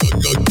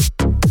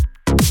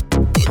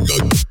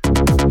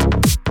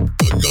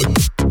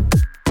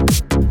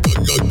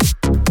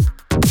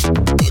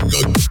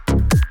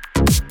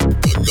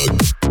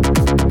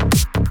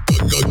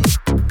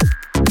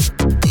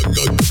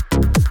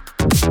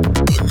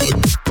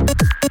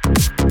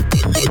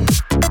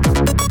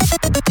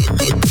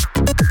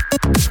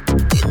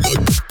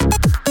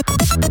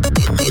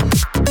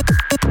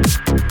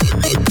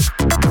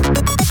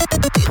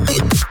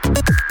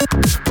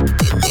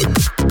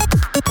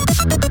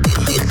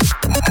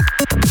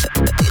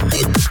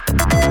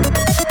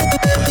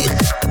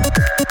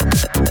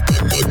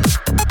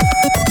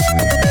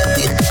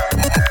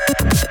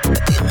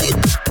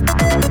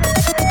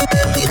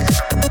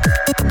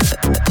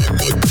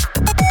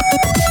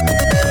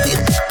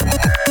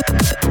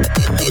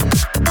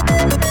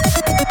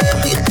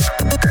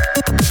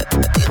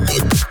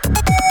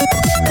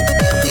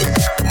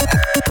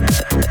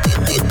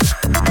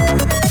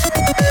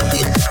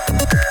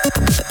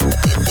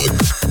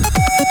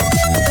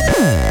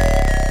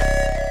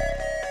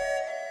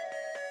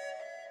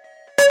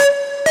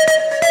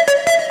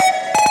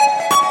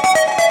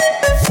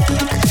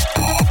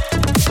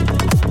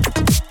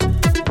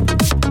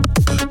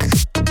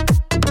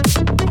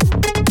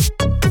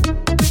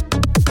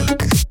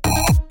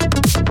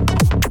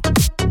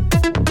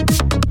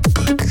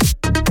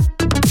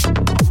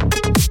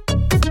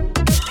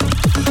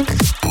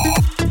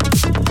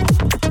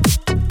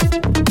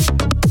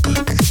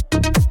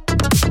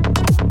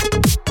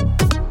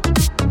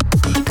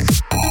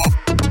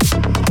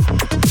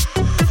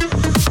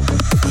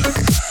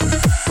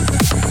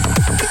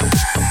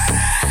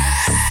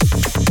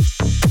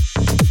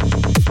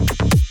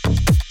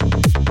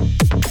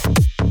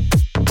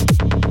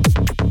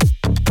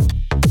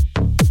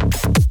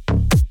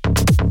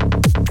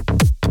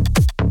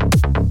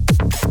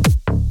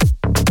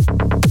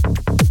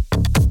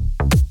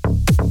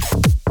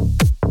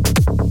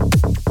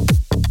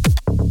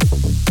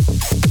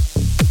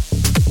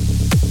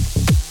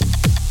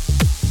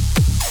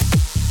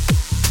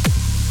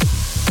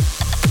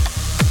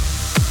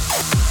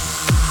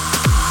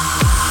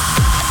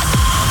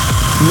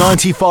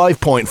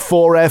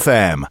 95.4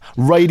 FM,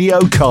 Radio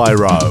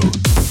Cairo.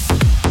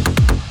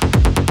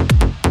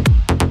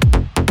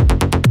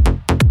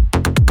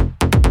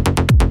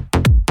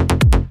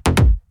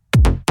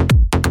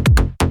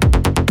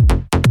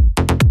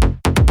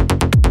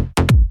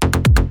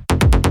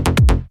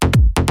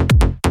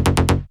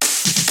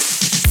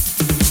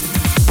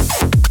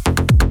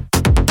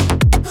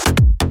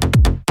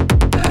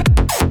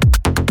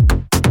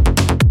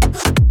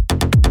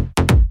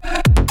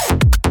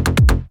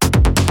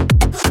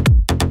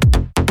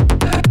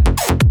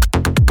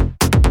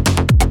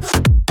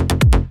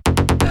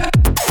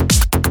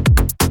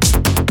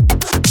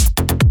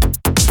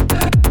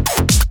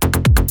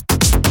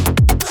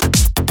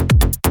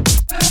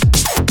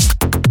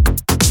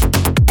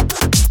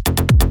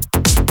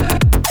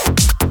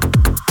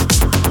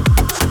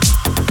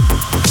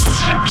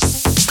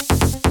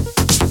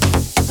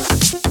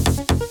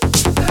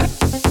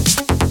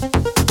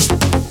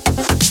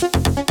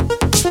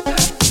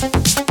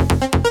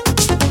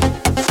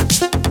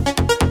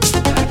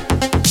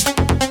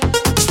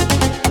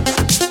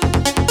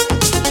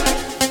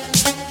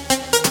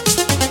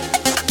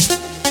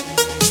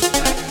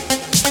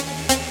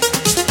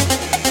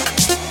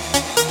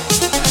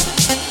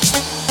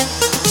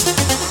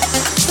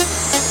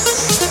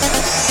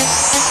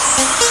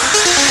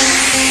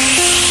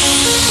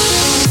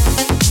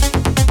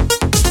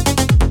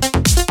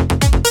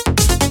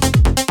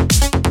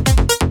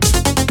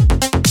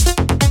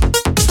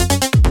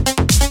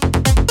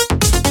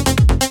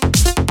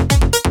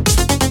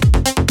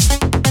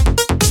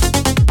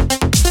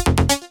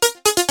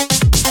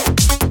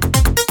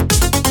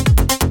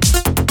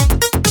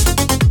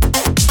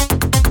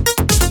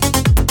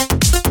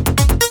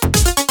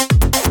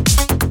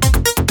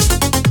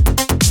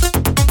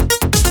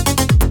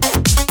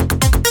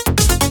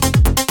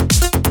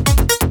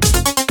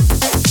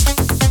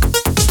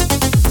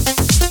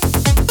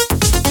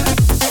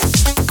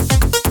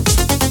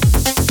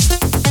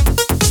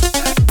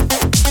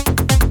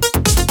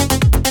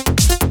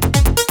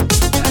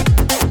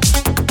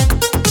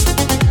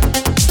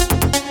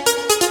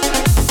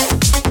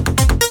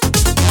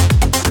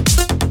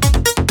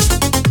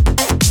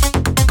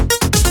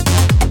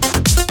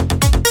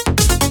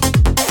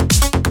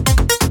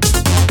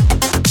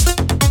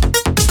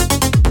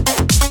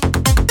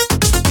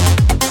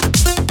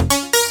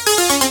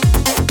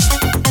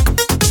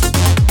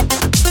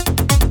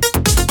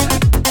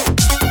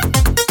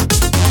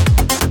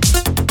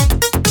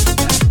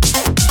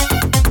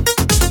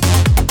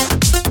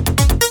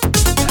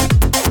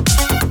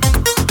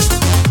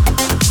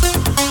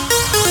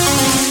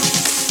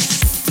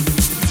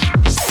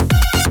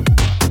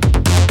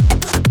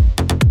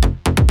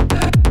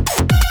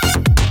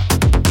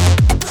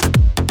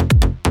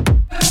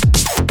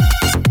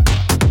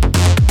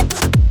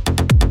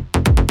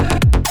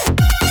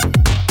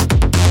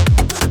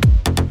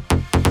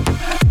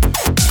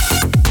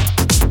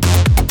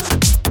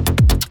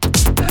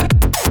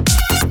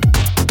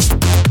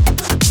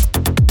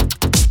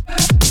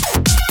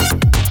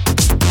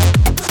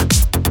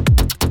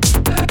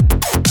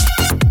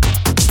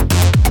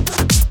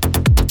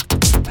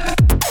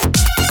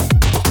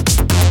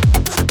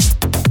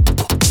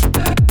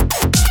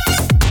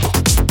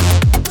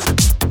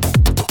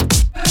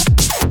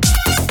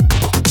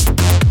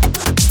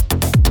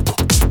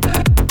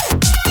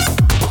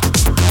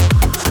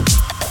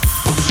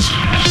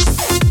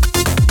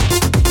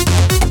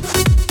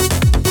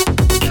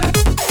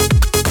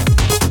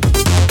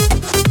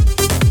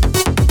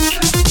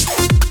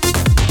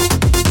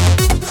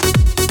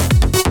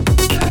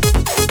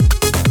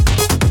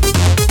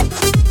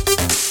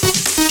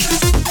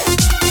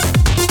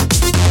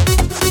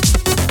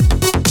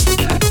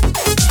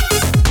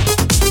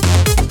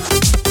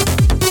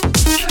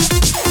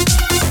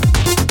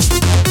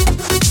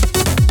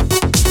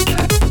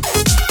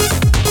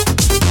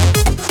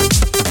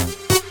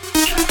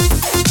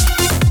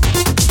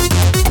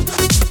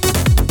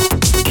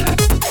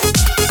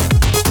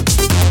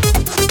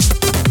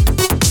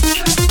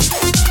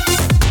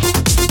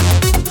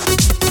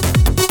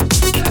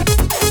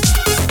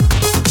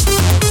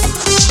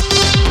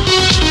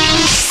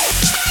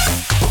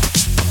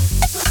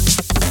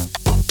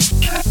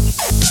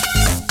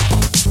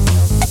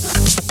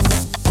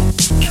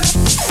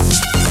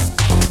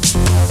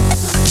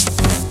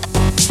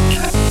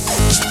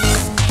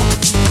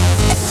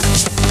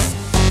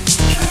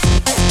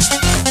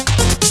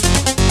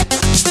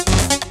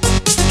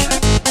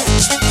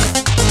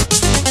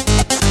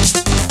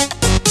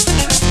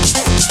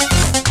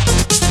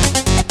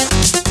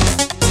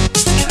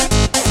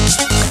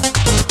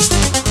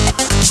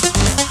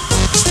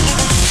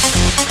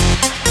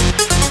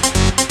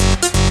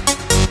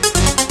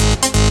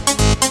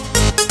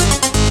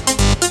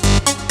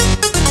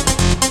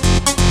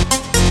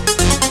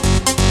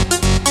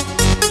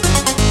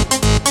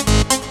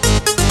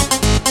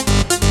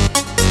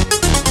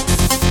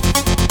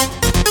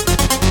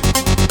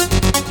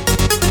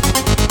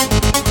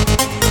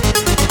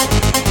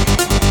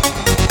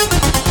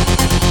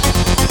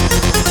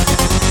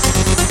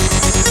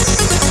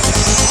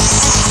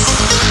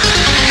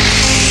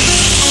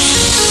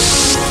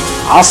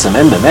 Awesome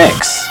in the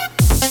mix.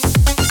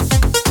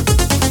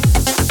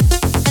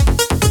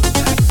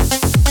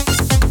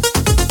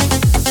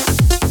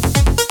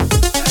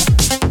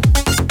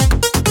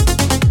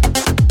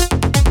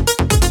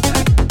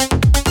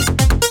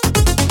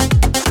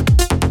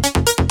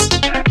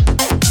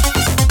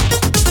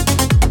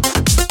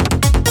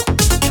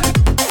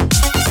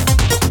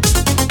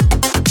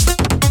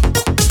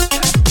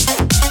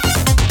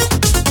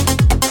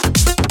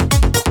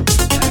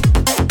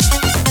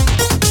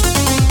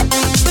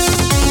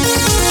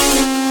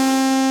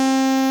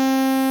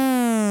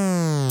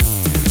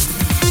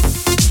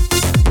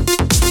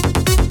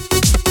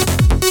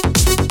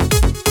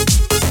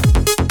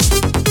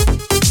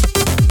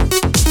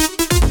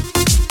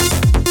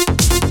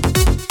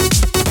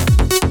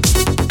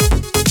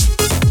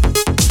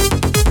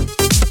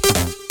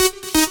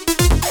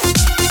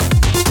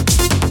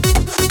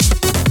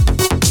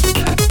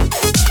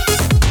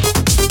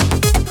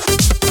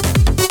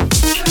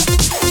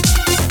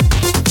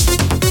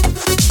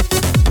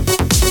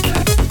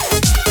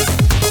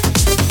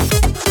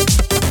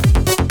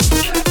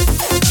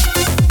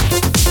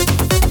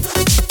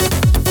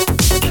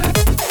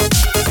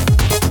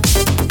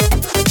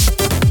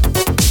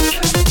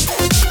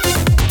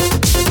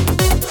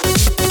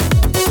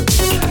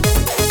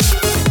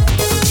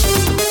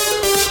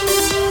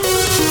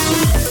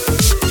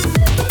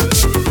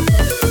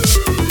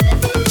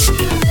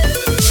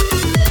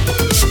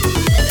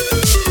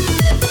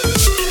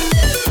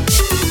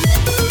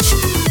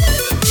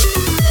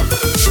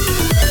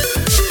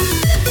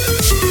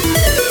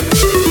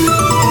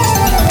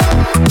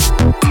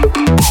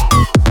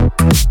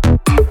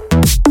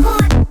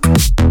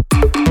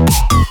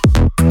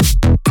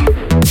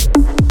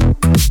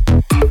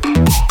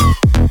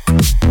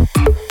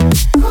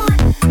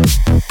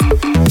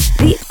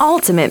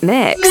 Ultimate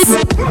Mix.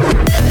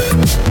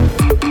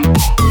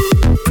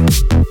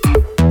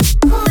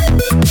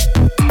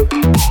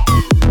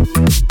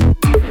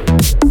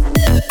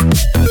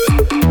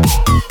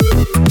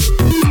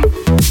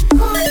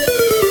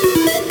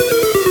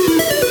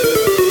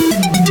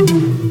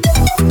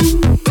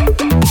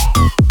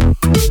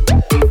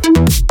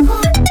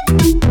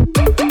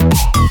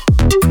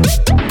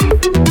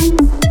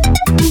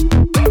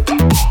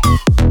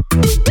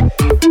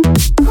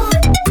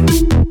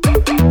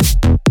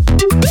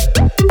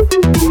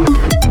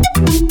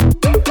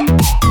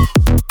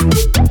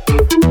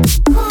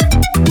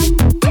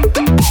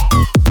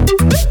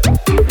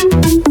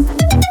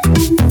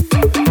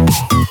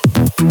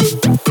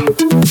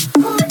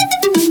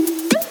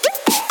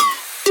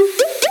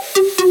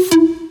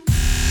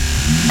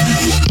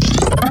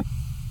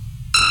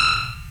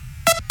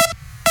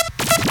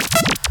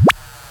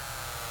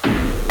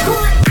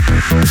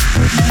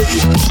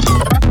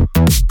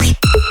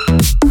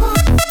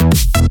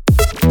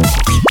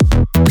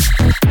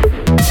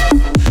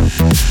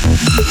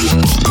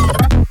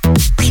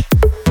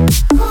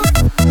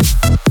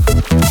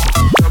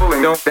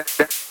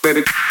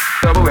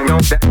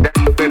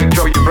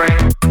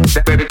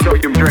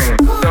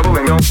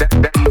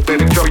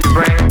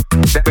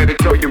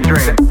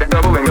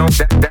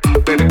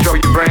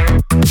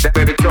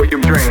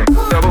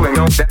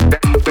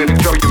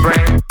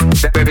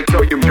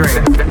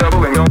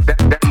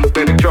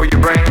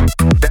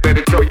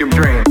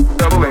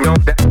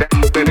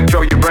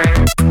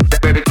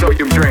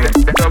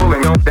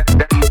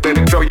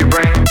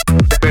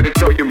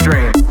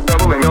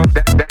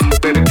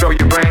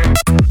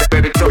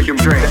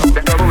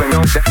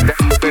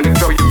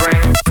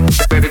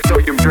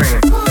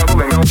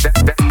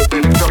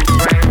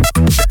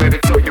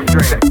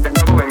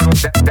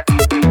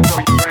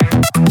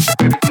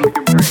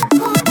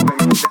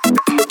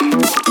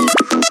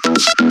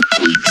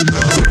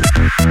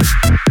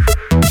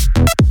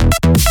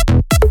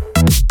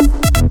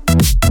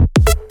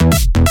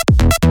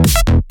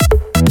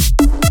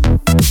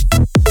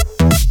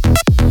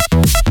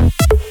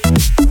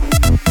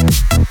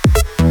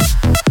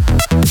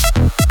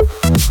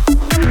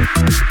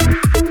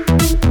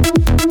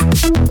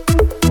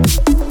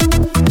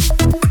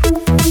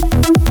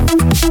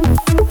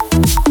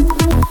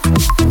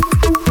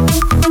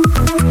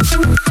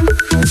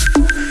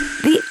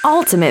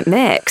 Ultimate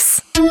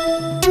Mix.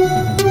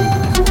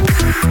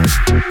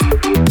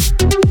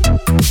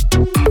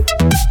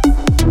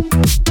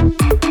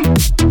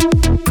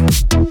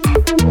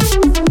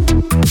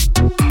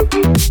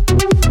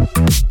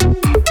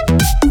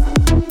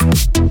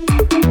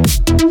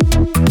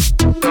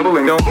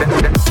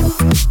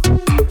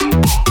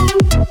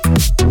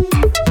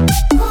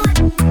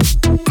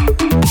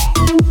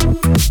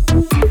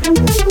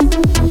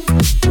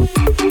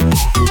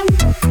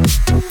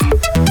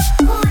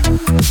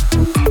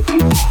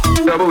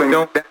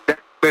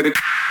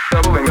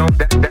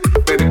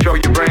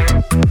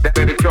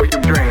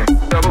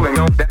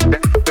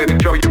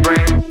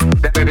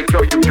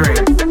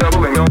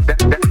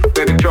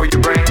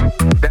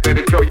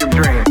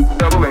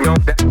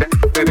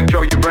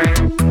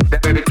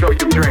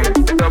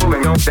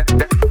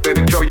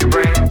 Let it show your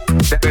brain.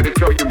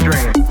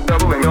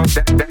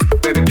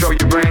 Let it show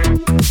your brain.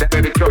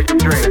 Let it show your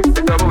dream.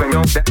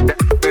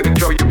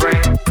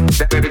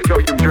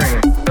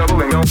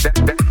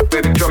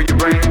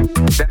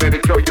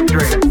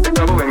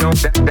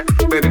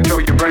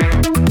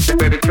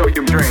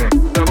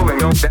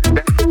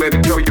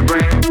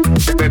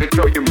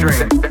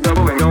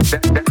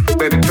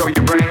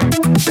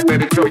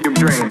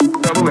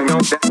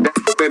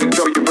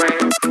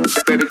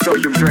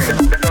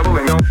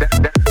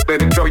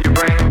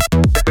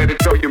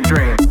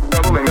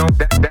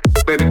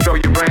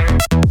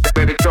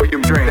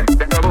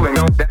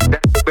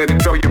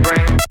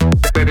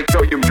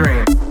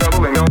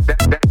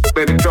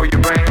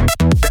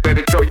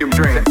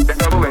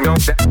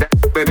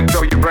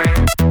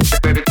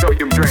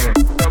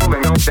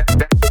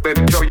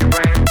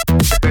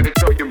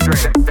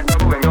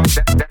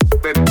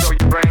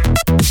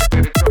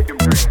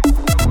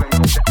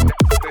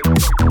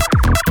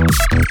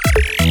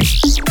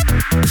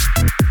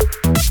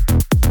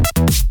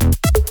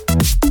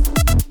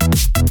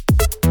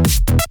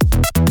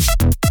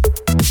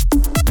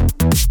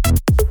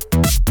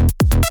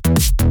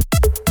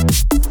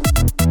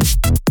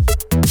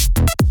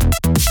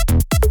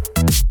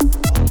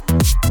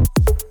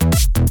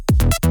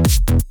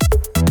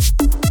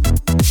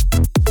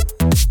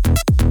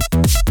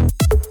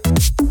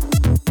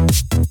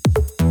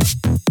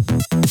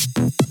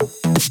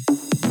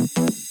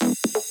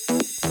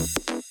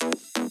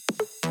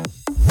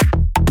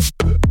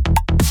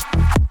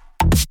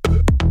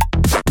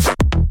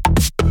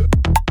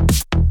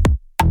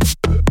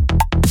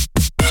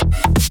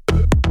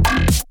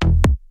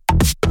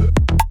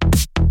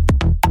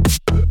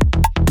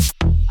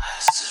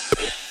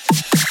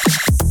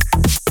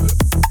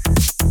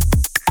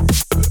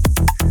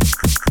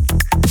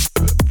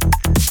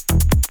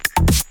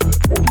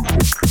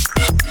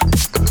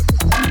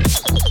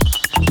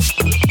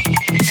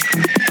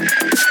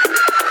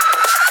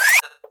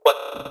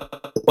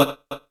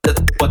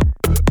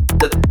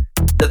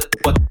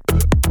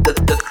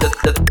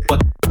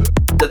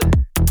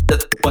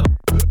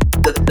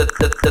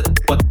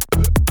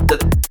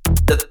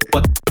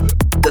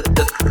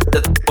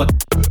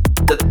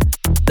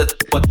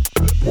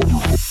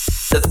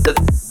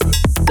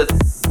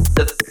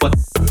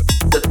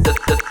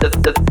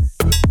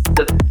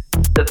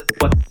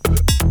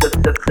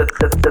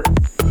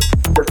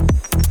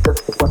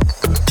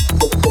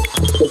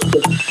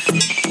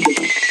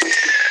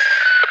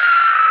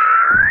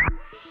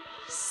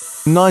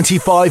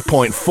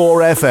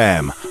 .4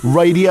 FM,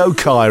 Radio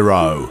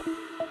Cairo.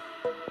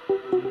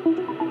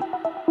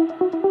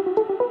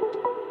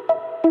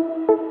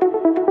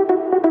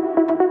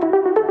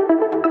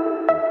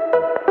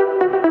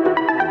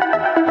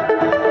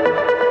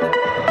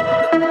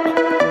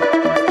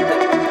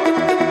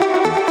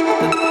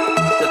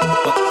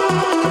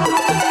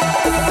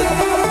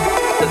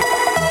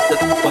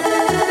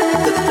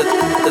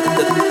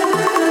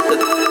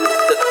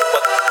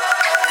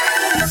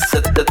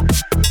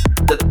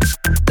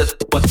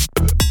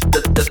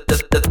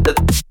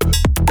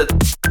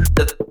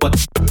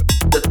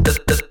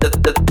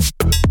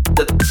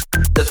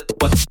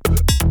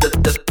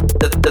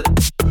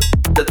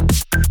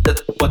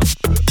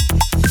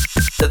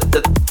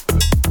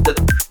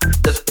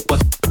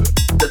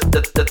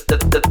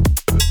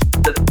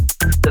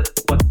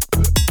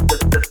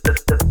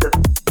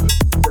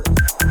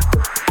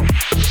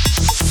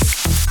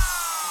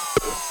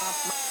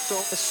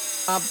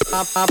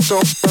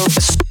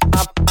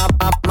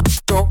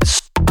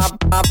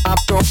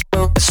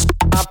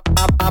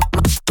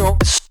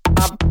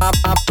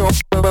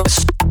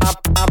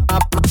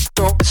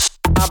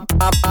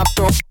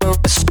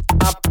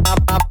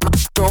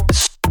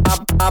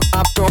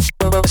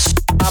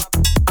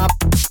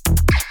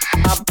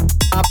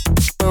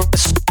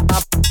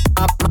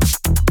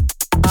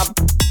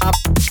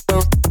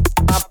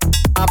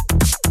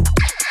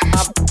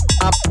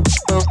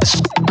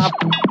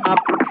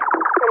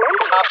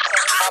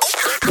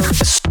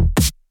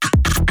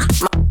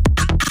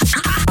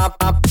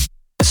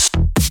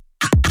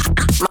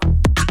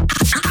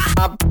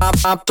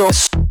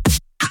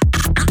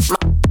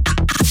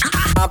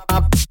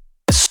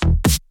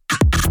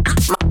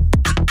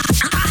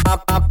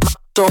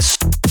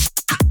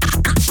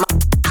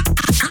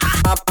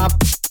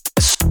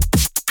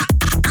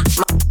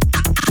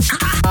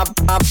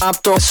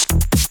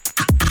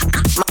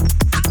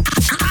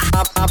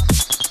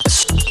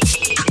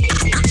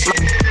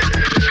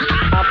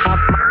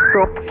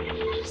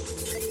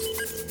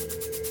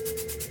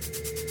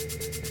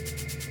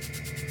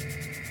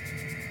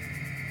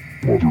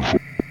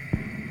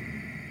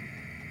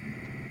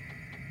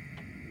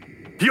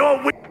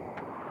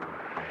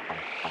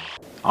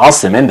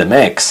 Awesome in the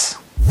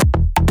mix.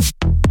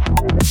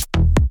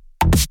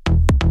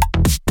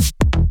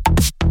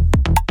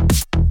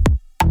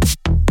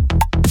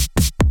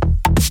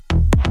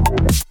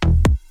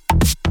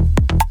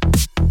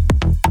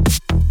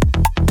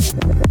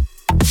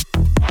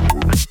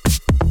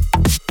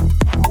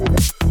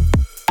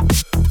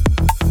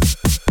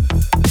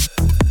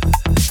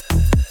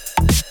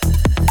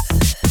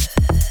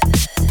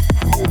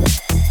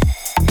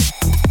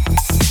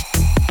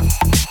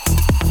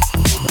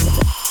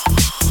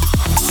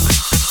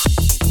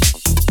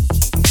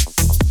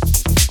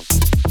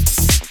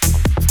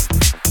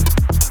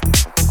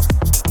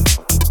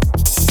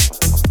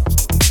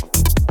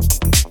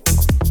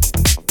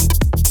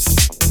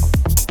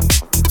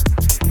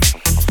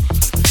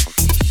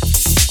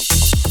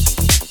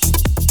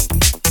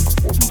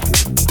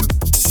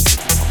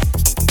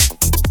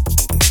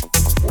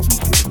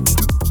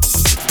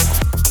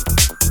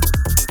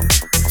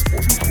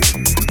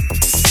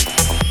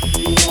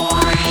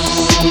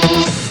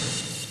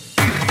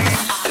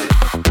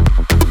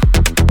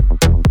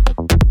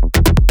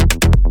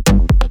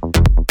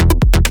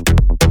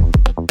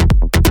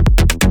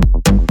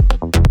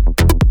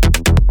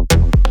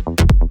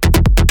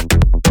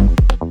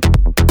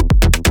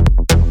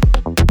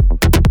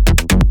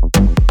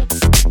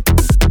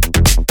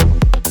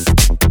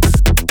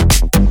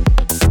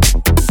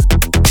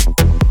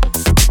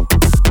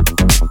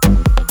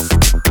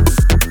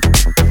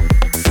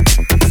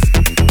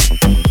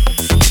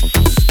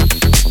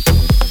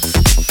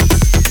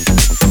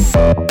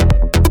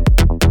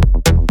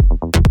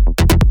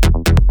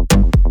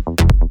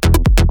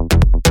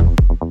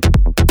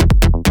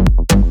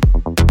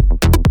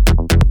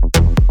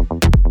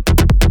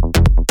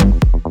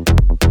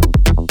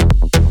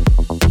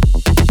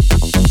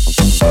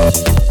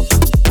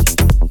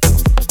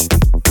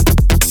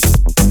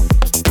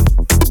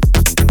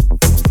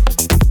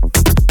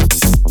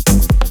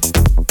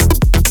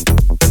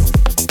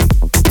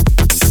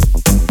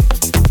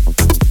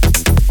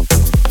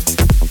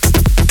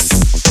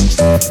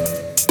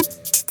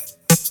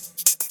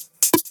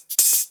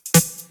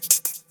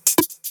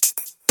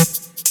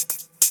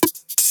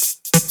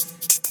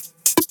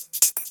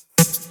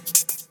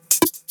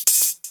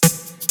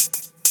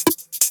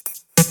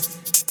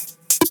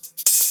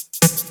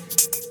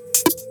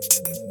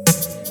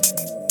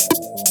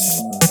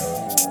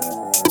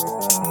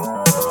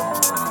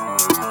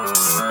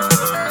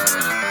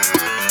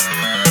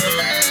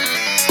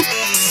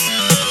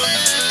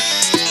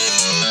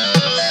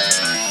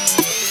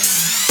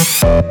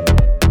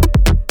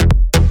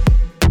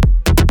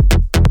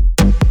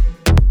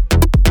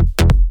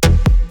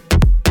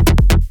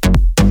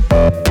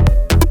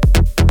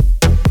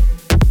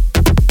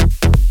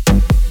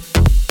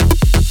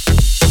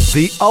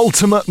 The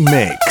ultimate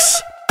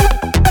mix.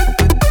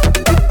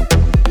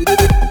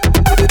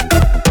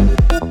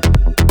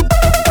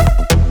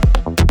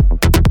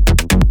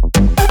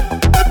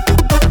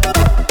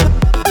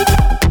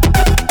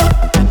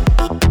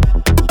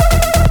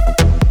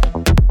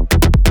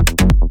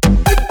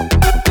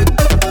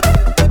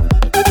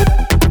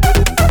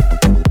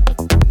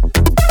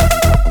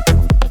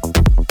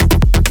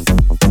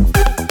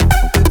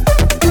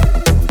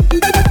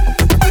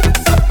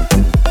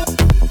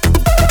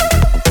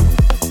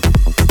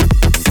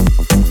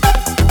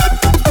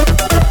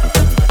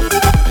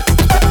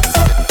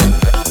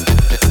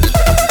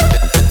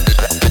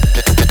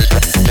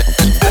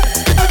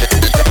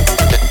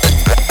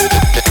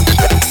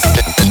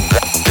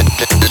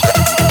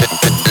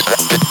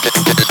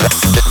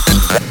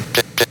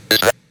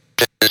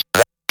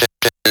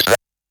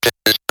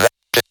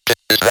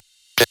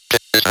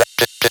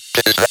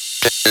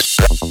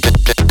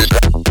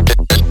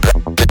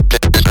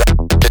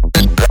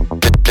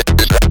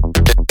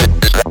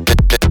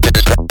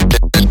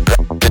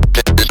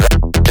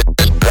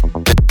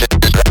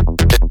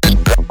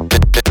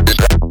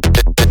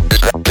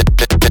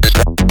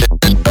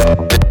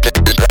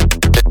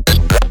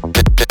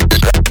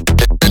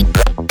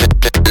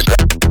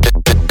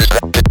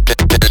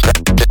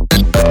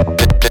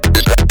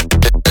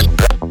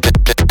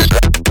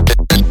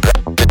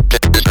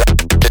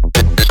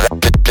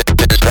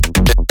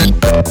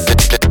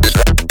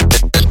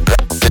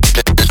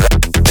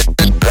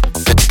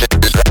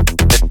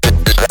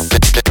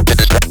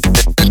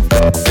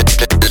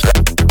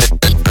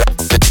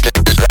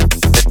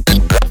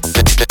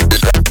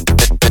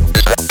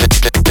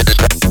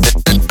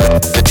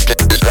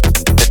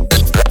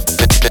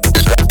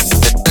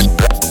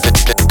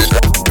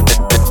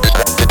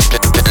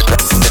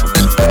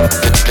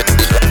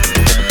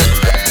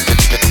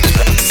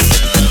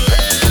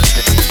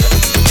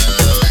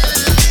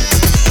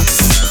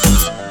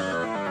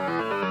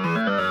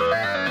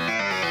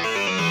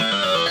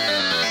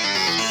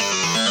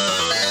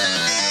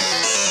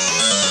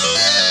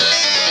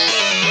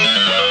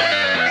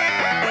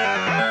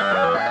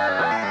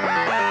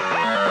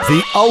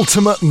 The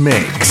ultimate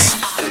mix.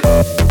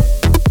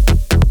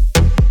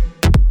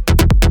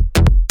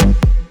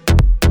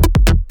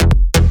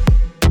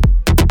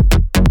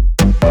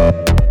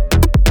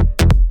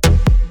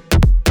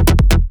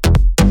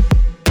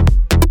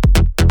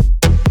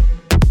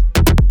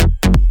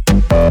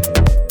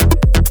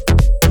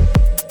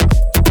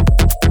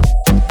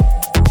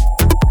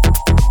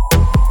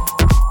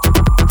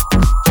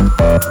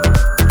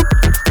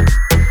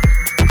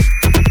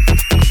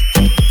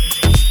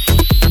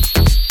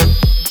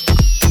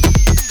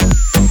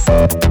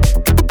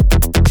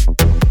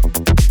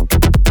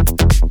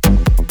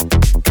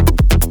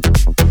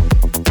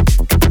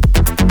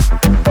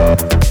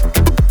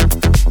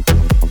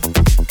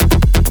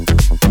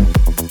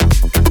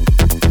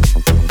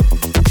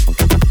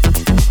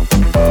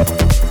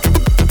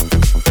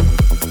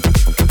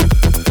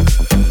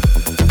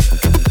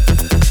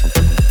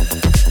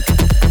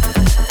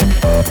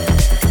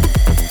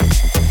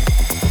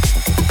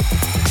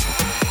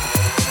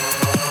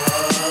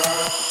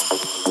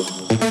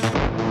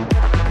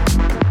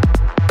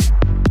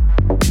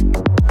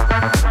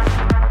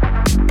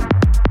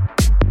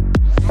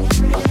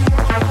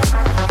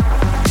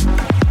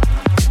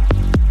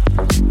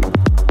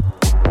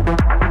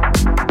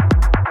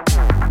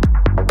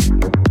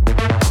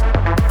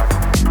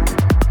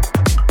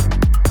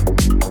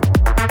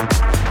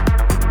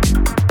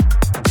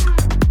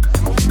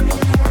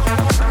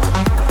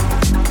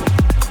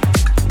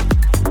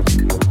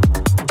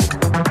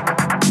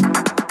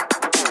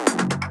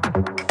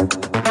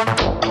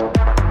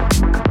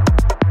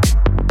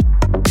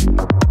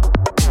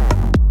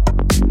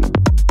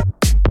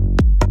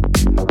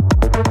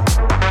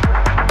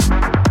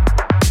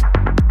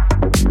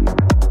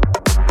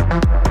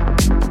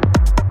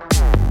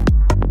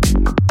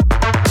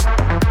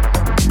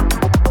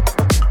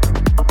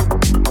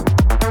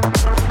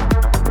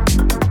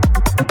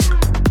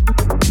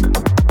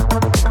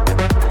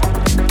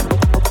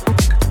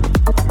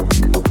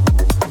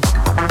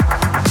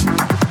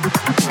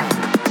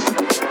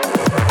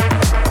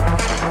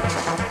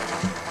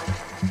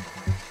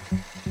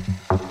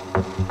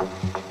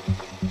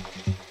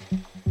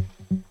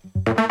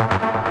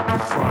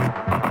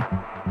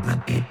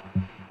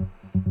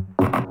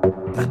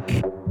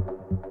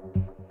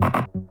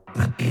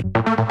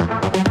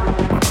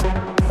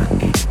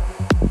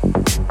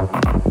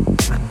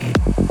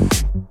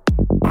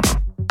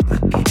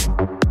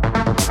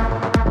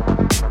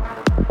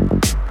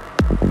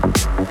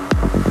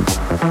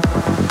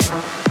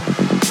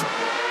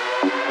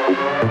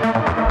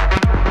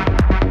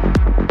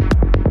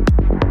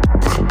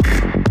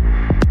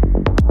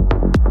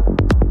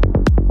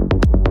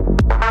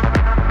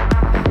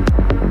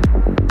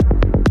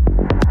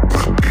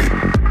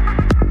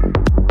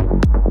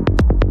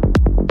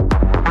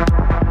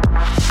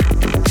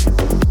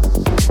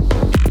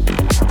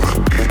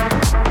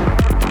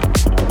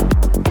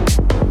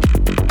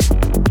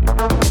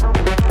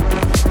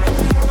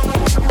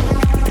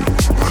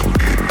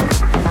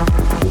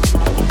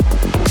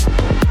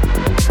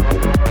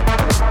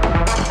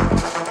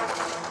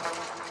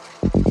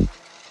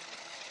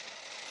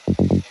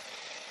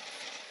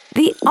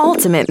 The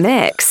ultimate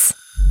mix.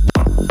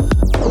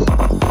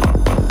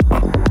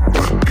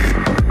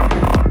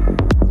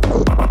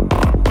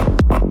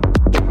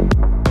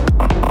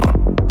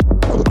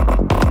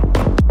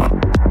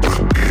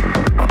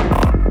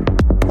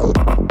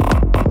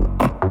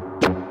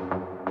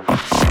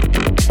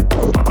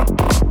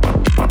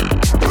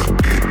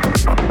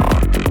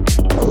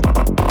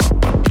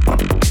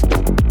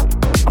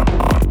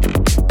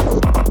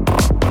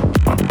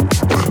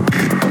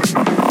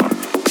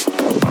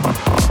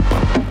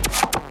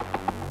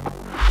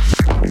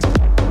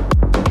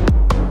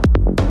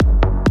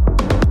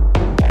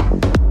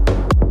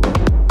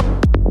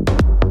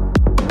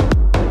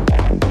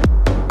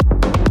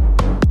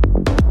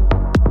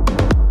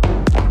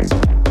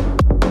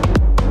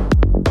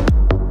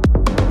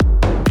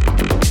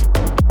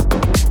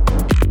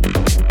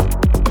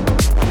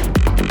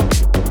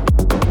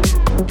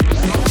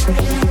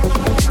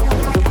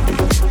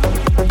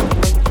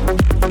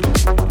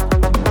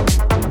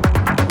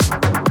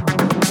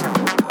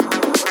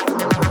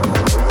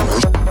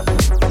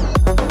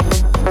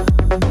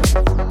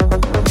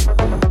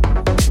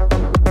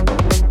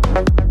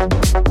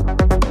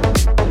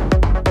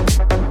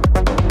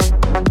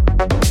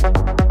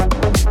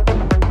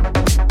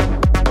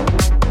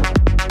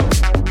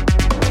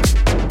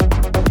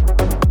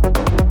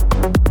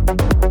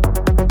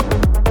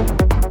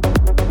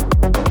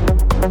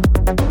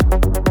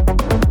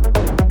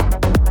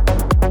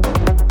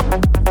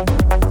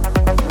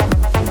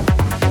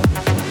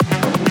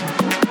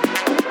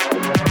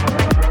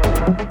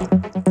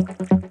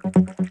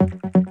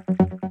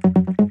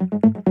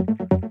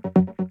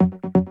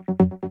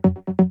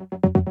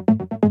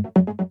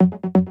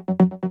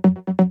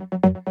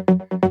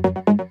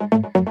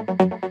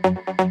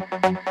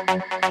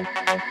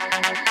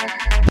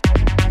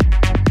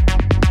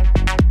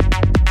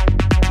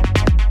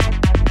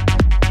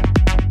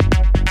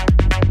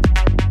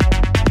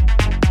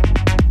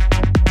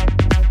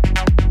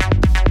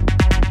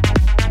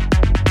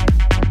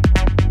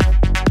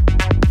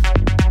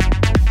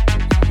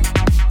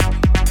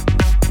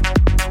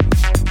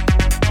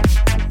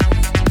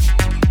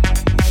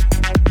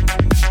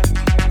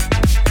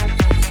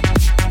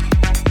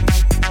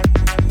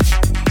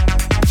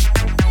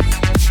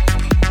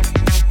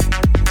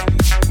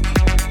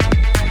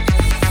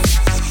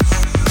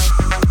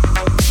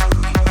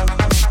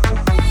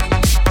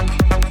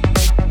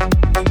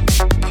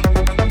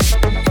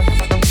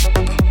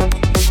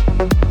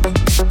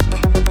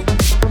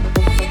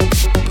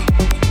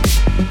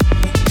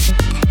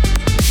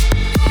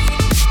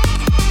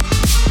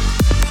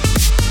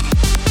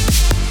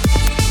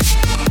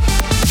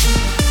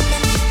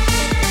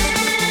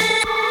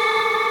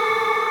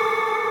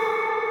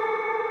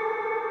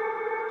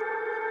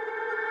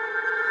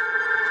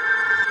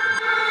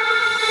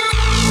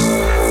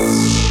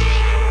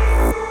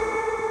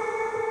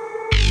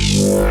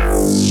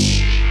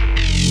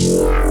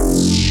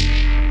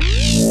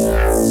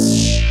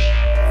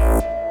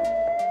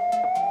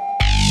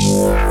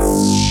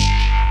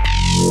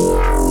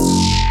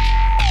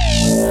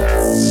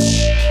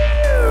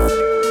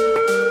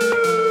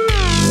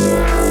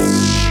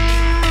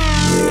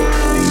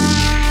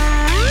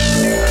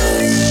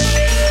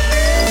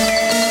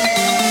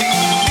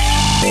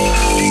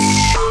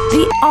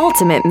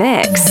 Ultimate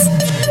Mix.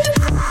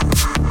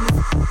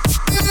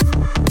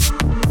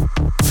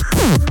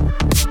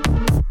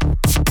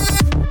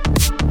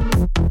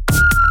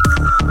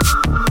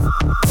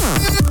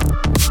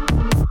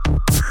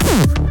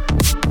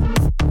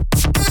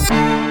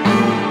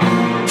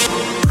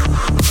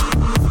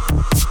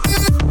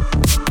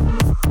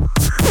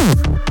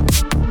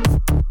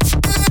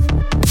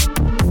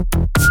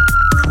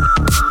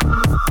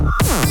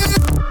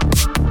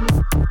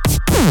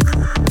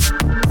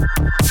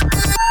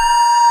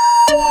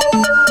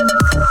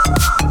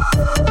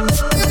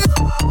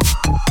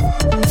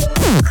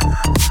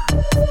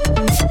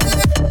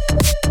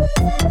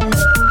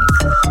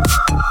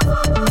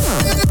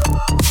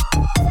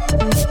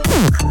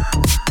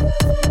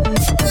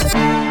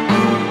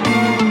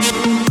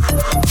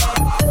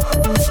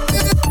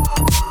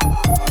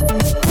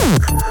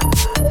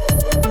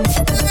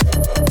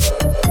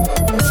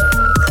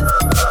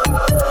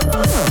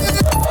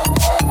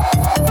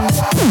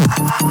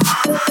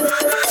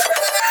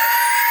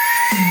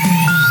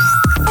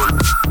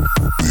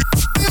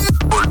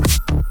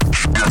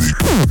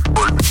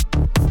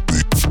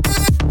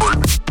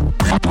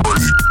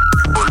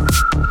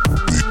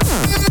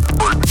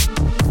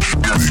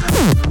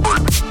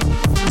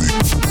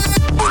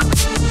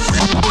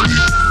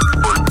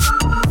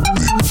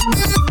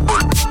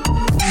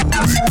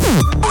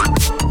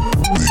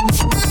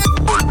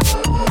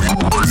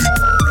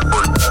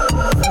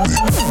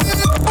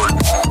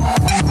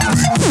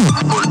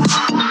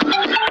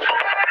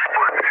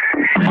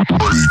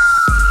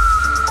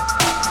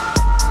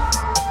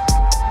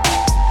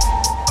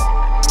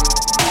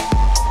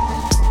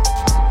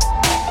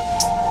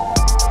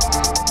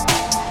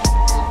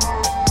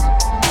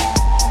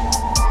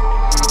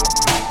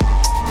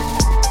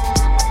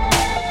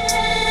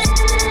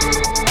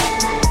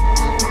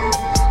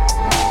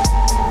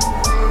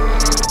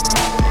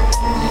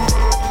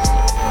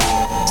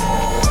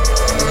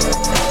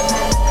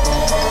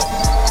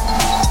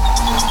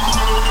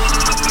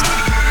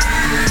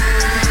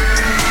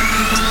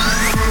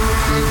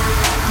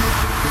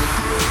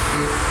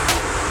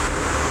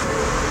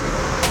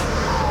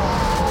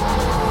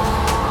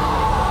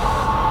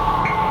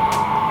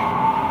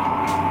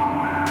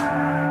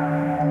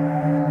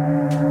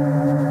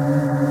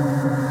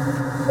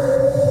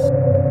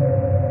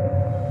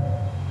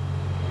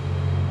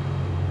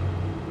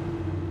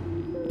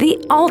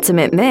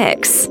 ultimate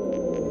mix.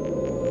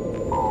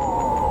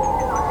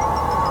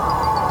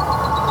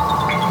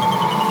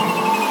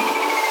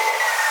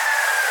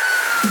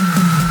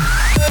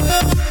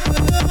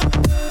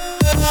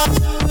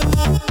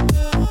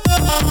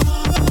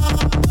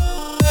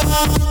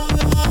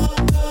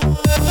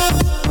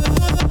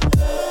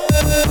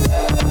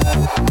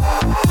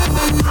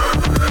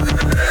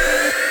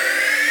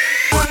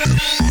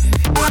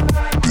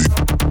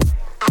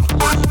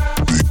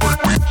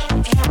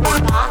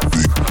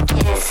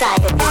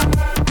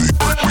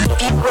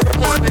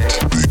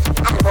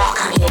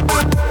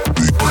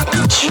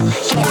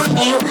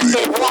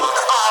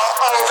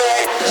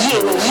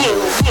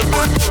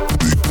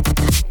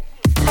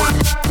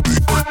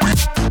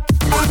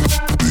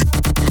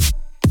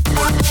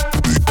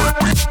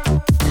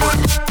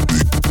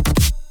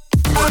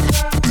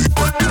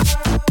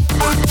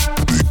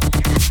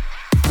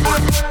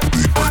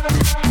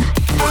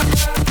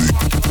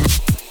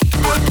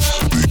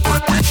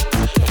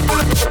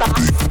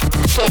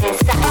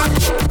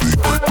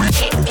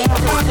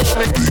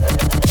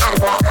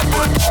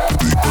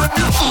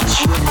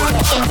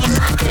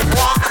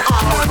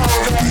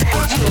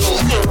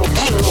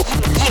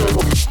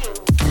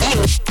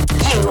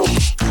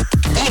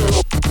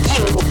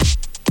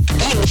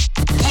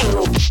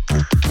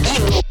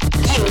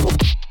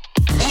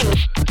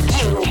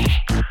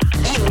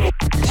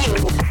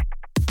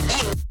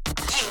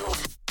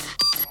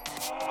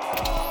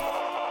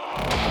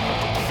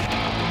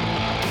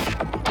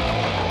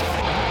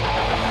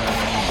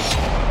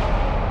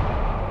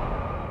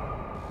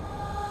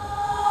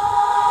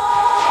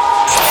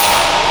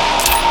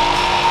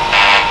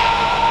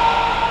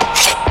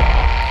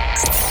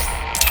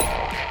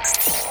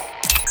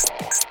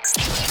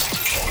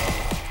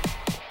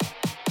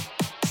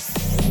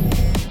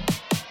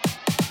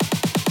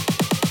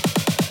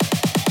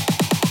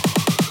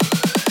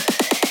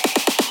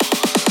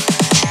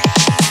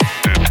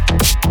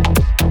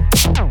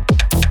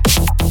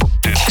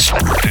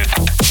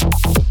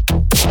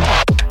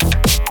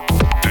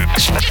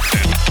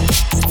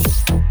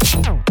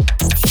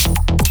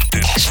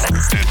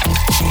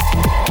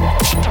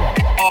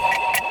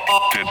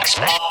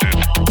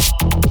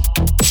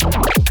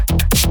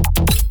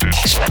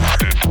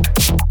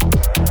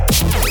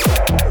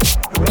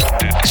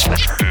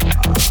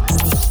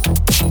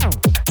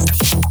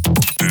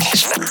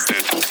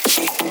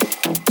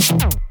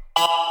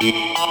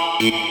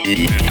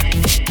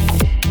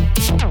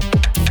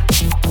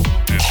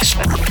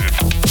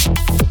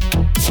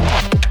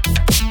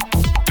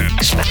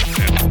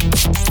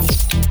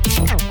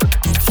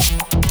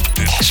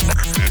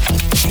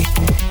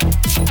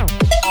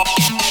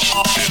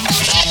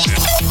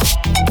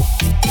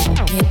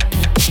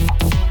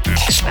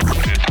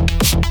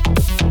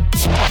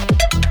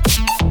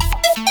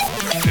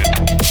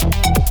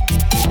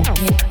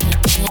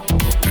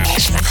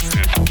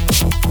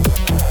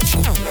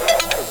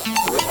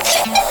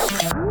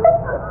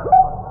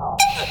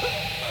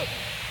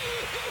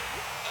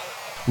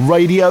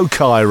 Radio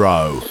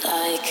Cairo.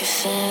 Like a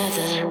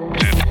feather.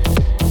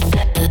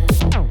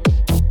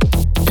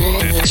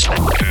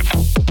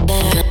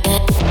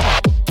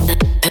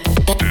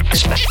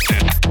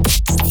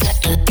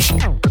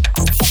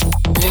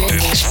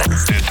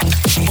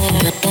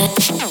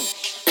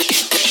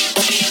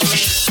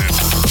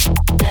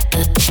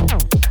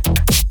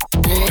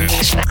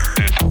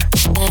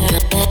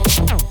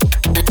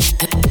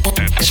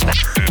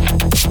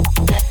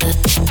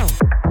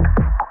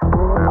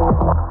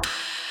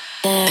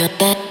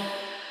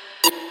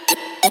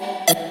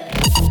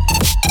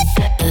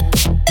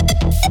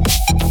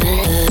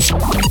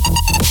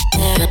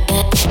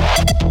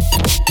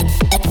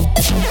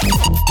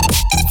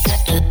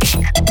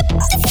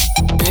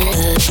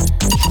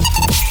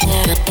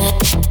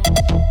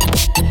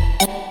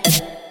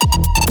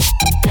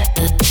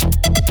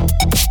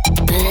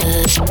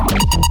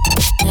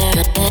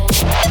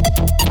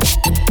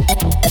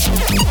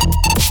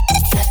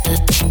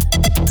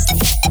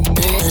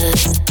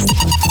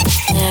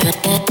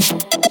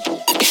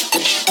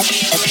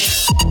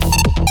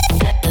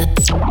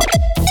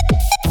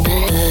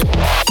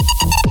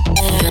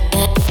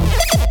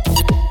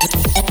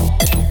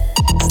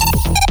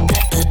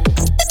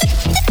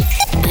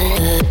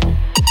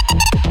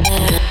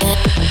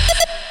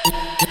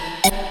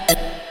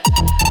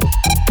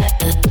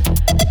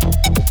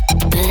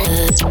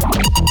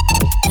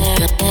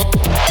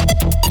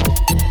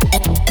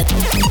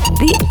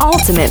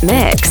 Ultimate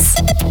Mix.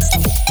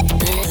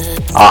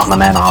 Ah, my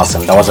man,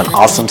 awesome. That was an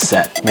awesome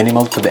set.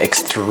 Minimal to the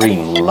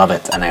extreme. Love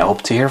it. And I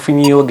hope to hear from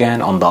you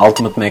again on the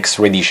Ultimate Mix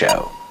Radio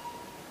Show.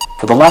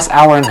 For the last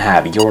hour and a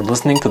half, you're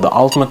listening to the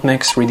Ultimate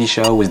Mix Radio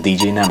Show with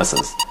DJ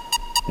Nemesis.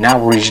 Now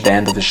we reached the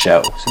end of the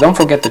show, so don't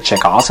forget to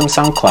check Awesome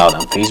SoundCloud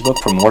and Facebook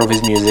for more of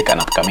his music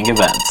and upcoming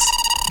events.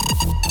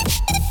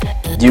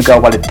 Do you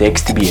got what it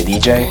takes to be a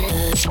DJ?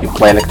 You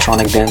play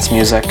electronic dance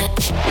music?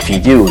 If you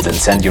do, then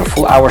send your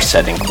full hour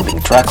set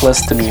including track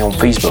list to me on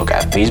Facebook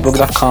at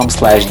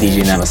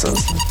facebook.com/DJ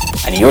Nemesis,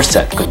 and your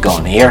set could go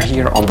on air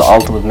here on the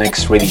Ultimate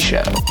Mix Radio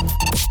Show.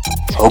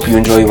 Hope you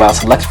enjoy what I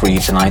select for you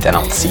tonight, and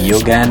I'll see you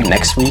again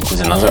next week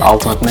with another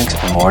Ultimate Mix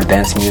and more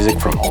dance music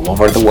from all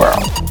over the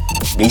world.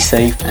 Be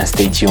safe and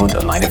stay tuned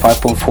on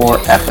 95.4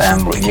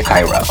 FM Radio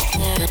Cairo.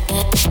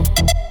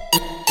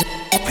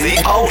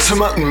 The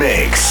Ultimate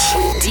Mix.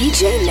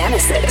 DJ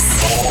Nemesis.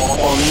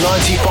 On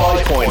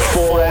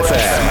 95.4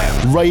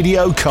 FM.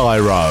 Radio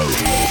Cairo.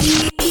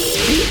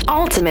 The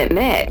Ultimate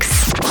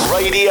Mix.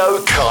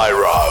 Radio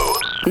Cairo.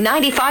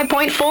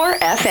 95.4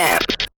 FM.